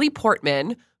Natalie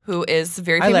Portman, who is a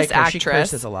very famous I like her. actress. She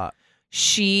curses a lot.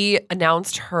 She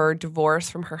announced her divorce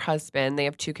from her husband. They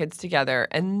have 2 kids together.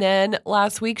 And then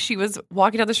last week, she was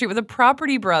walking down the street with a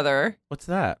property brother. What's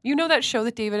that? You know that show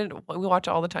that David, we watch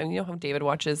all the time. You know how David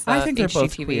watches I think they're HGTV?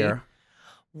 both queer.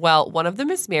 Well, one of them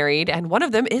is married, and one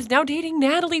of them is now dating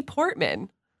Natalie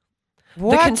Portman.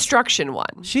 What? The construction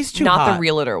one. She's too not hot. the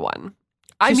realtor one.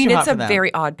 I She's mean, too it's hot a for them.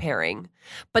 very odd pairing.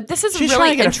 But this is She's a trying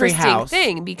really to get a free interesting house.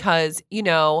 thing because,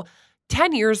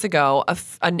 10 years ago,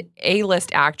 an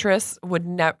A-list actress would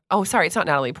never... Oh, sorry, it's not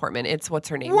Natalie Portman. It's, what's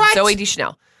her name? What? Zoe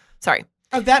Deschanel. Sorry.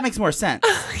 Oh, that makes more sense.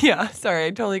 Yeah, sorry, I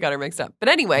totally got her mixed up. But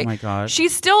anyway, Oh my God.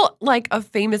 she's still like a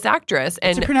famous actress.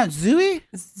 Is it pronounced Zoe?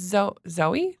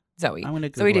 Zoe? Zoe. I'm gonna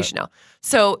Google Zoe it. Deschanel.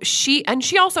 So she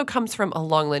also comes from a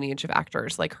long lineage of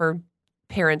actors. Like her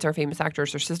parents are famous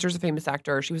actors. Her sister's a famous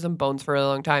actor. She was in Bones for a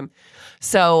long time.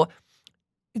 So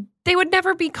they would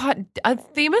never be caught. A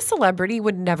famous celebrity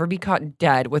would never be caught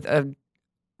dead with a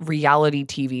reality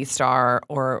TV star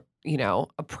or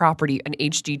a property, an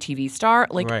HGTV star,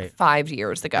 like 5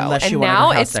 years ago. Unless she and wanted her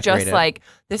now house it's decorated. just like,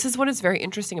 this is what is very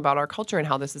interesting about our culture and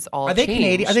how this is all Are they changed.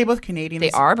 Canadian? Are they both Canadian?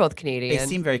 They are both Canadian. They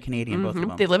seem very Canadian, both of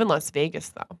them. They live in Las Vegas,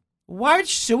 though. Why would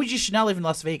Zoe Deschanel live in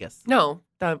Las Vegas? No,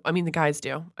 the guys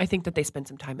do. I think that they spent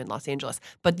some time in Los Angeles.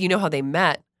 But you know how they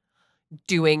met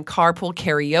doing carpool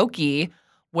karaoke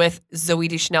with Zooey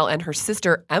Deschanel and her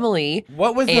sister Emily.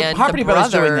 What was the and Property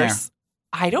Brothers doing there?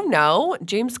 I don't know.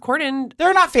 James Corden.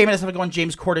 They're not famous enough to go on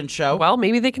James Corden show. Well,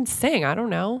 maybe they can sing. I don't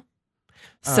know.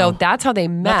 So that's how they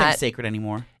met. Nothing's sacred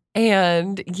anymore.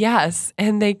 And yes,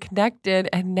 and they connected,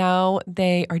 and now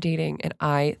they are dating. And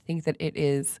I think that it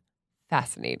is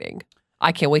fascinating.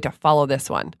 I can't wait to follow this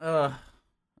one.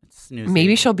 It's snoozy.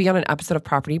 Maybe she'll be on an episode of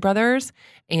Property Brothers,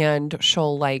 and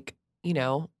she'll like, I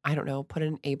don't know, put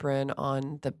an apron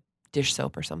on the dish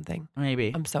soap or something.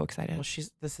 Maybe. I'm so excited. Well,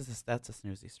 that's a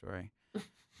snoozy story.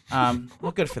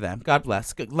 Well, good for them. God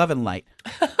bless. Good love and light.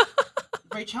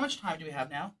 Rach, how much time do we have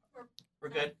now? We're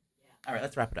good? Yeah. All right,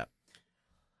 let's wrap it up.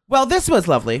 Well, this was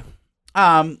lovely.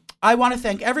 I want to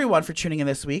thank everyone for tuning in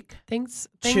this week. Thanks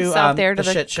out there to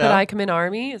the shit show. Could I Come In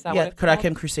Army? Is that what it's Could I called?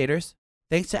 Come Crusaders.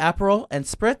 Thanks to Aperol and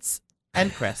Spritz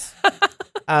and Chris.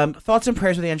 Thoughts and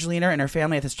prayers with Angelina and her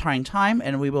family at this trying time,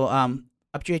 and we will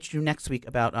update you next week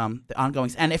about the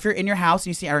ongoings. And if you're in your house and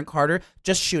you see Aaron Carter,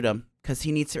 just shoot him because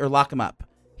he needs to, or lock him up.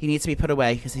 He needs to be put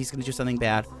away because he's going to do something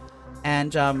bad.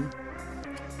 And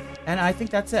I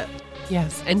think that's it.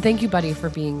 Yes, and thank you, Buddy, for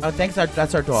being Thanks.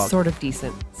 That's our dog. sort of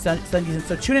decent. So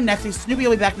tune in next week. Snoopy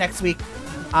will be back next week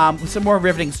with some more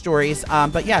riveting stories.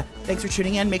 But yeah, thanks for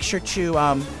tuning in. Make sure to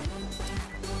go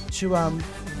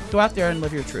out there and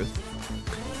live your truth.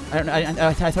 I don't know.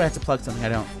 I thought I had to plug something. I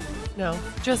don't. No,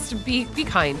 just be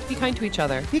kind. Be kind to each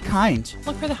other. Be kind.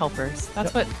 Look for the helpers.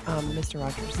 That's what Mr.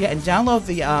 Rogers said. Yeah, and download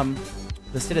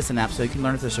the Citizen app so you can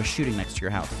learn if there's a shooting next to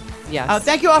your house. Yes.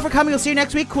 Thank you all for coming. We'll see you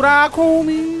next week.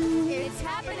 Kurakomi.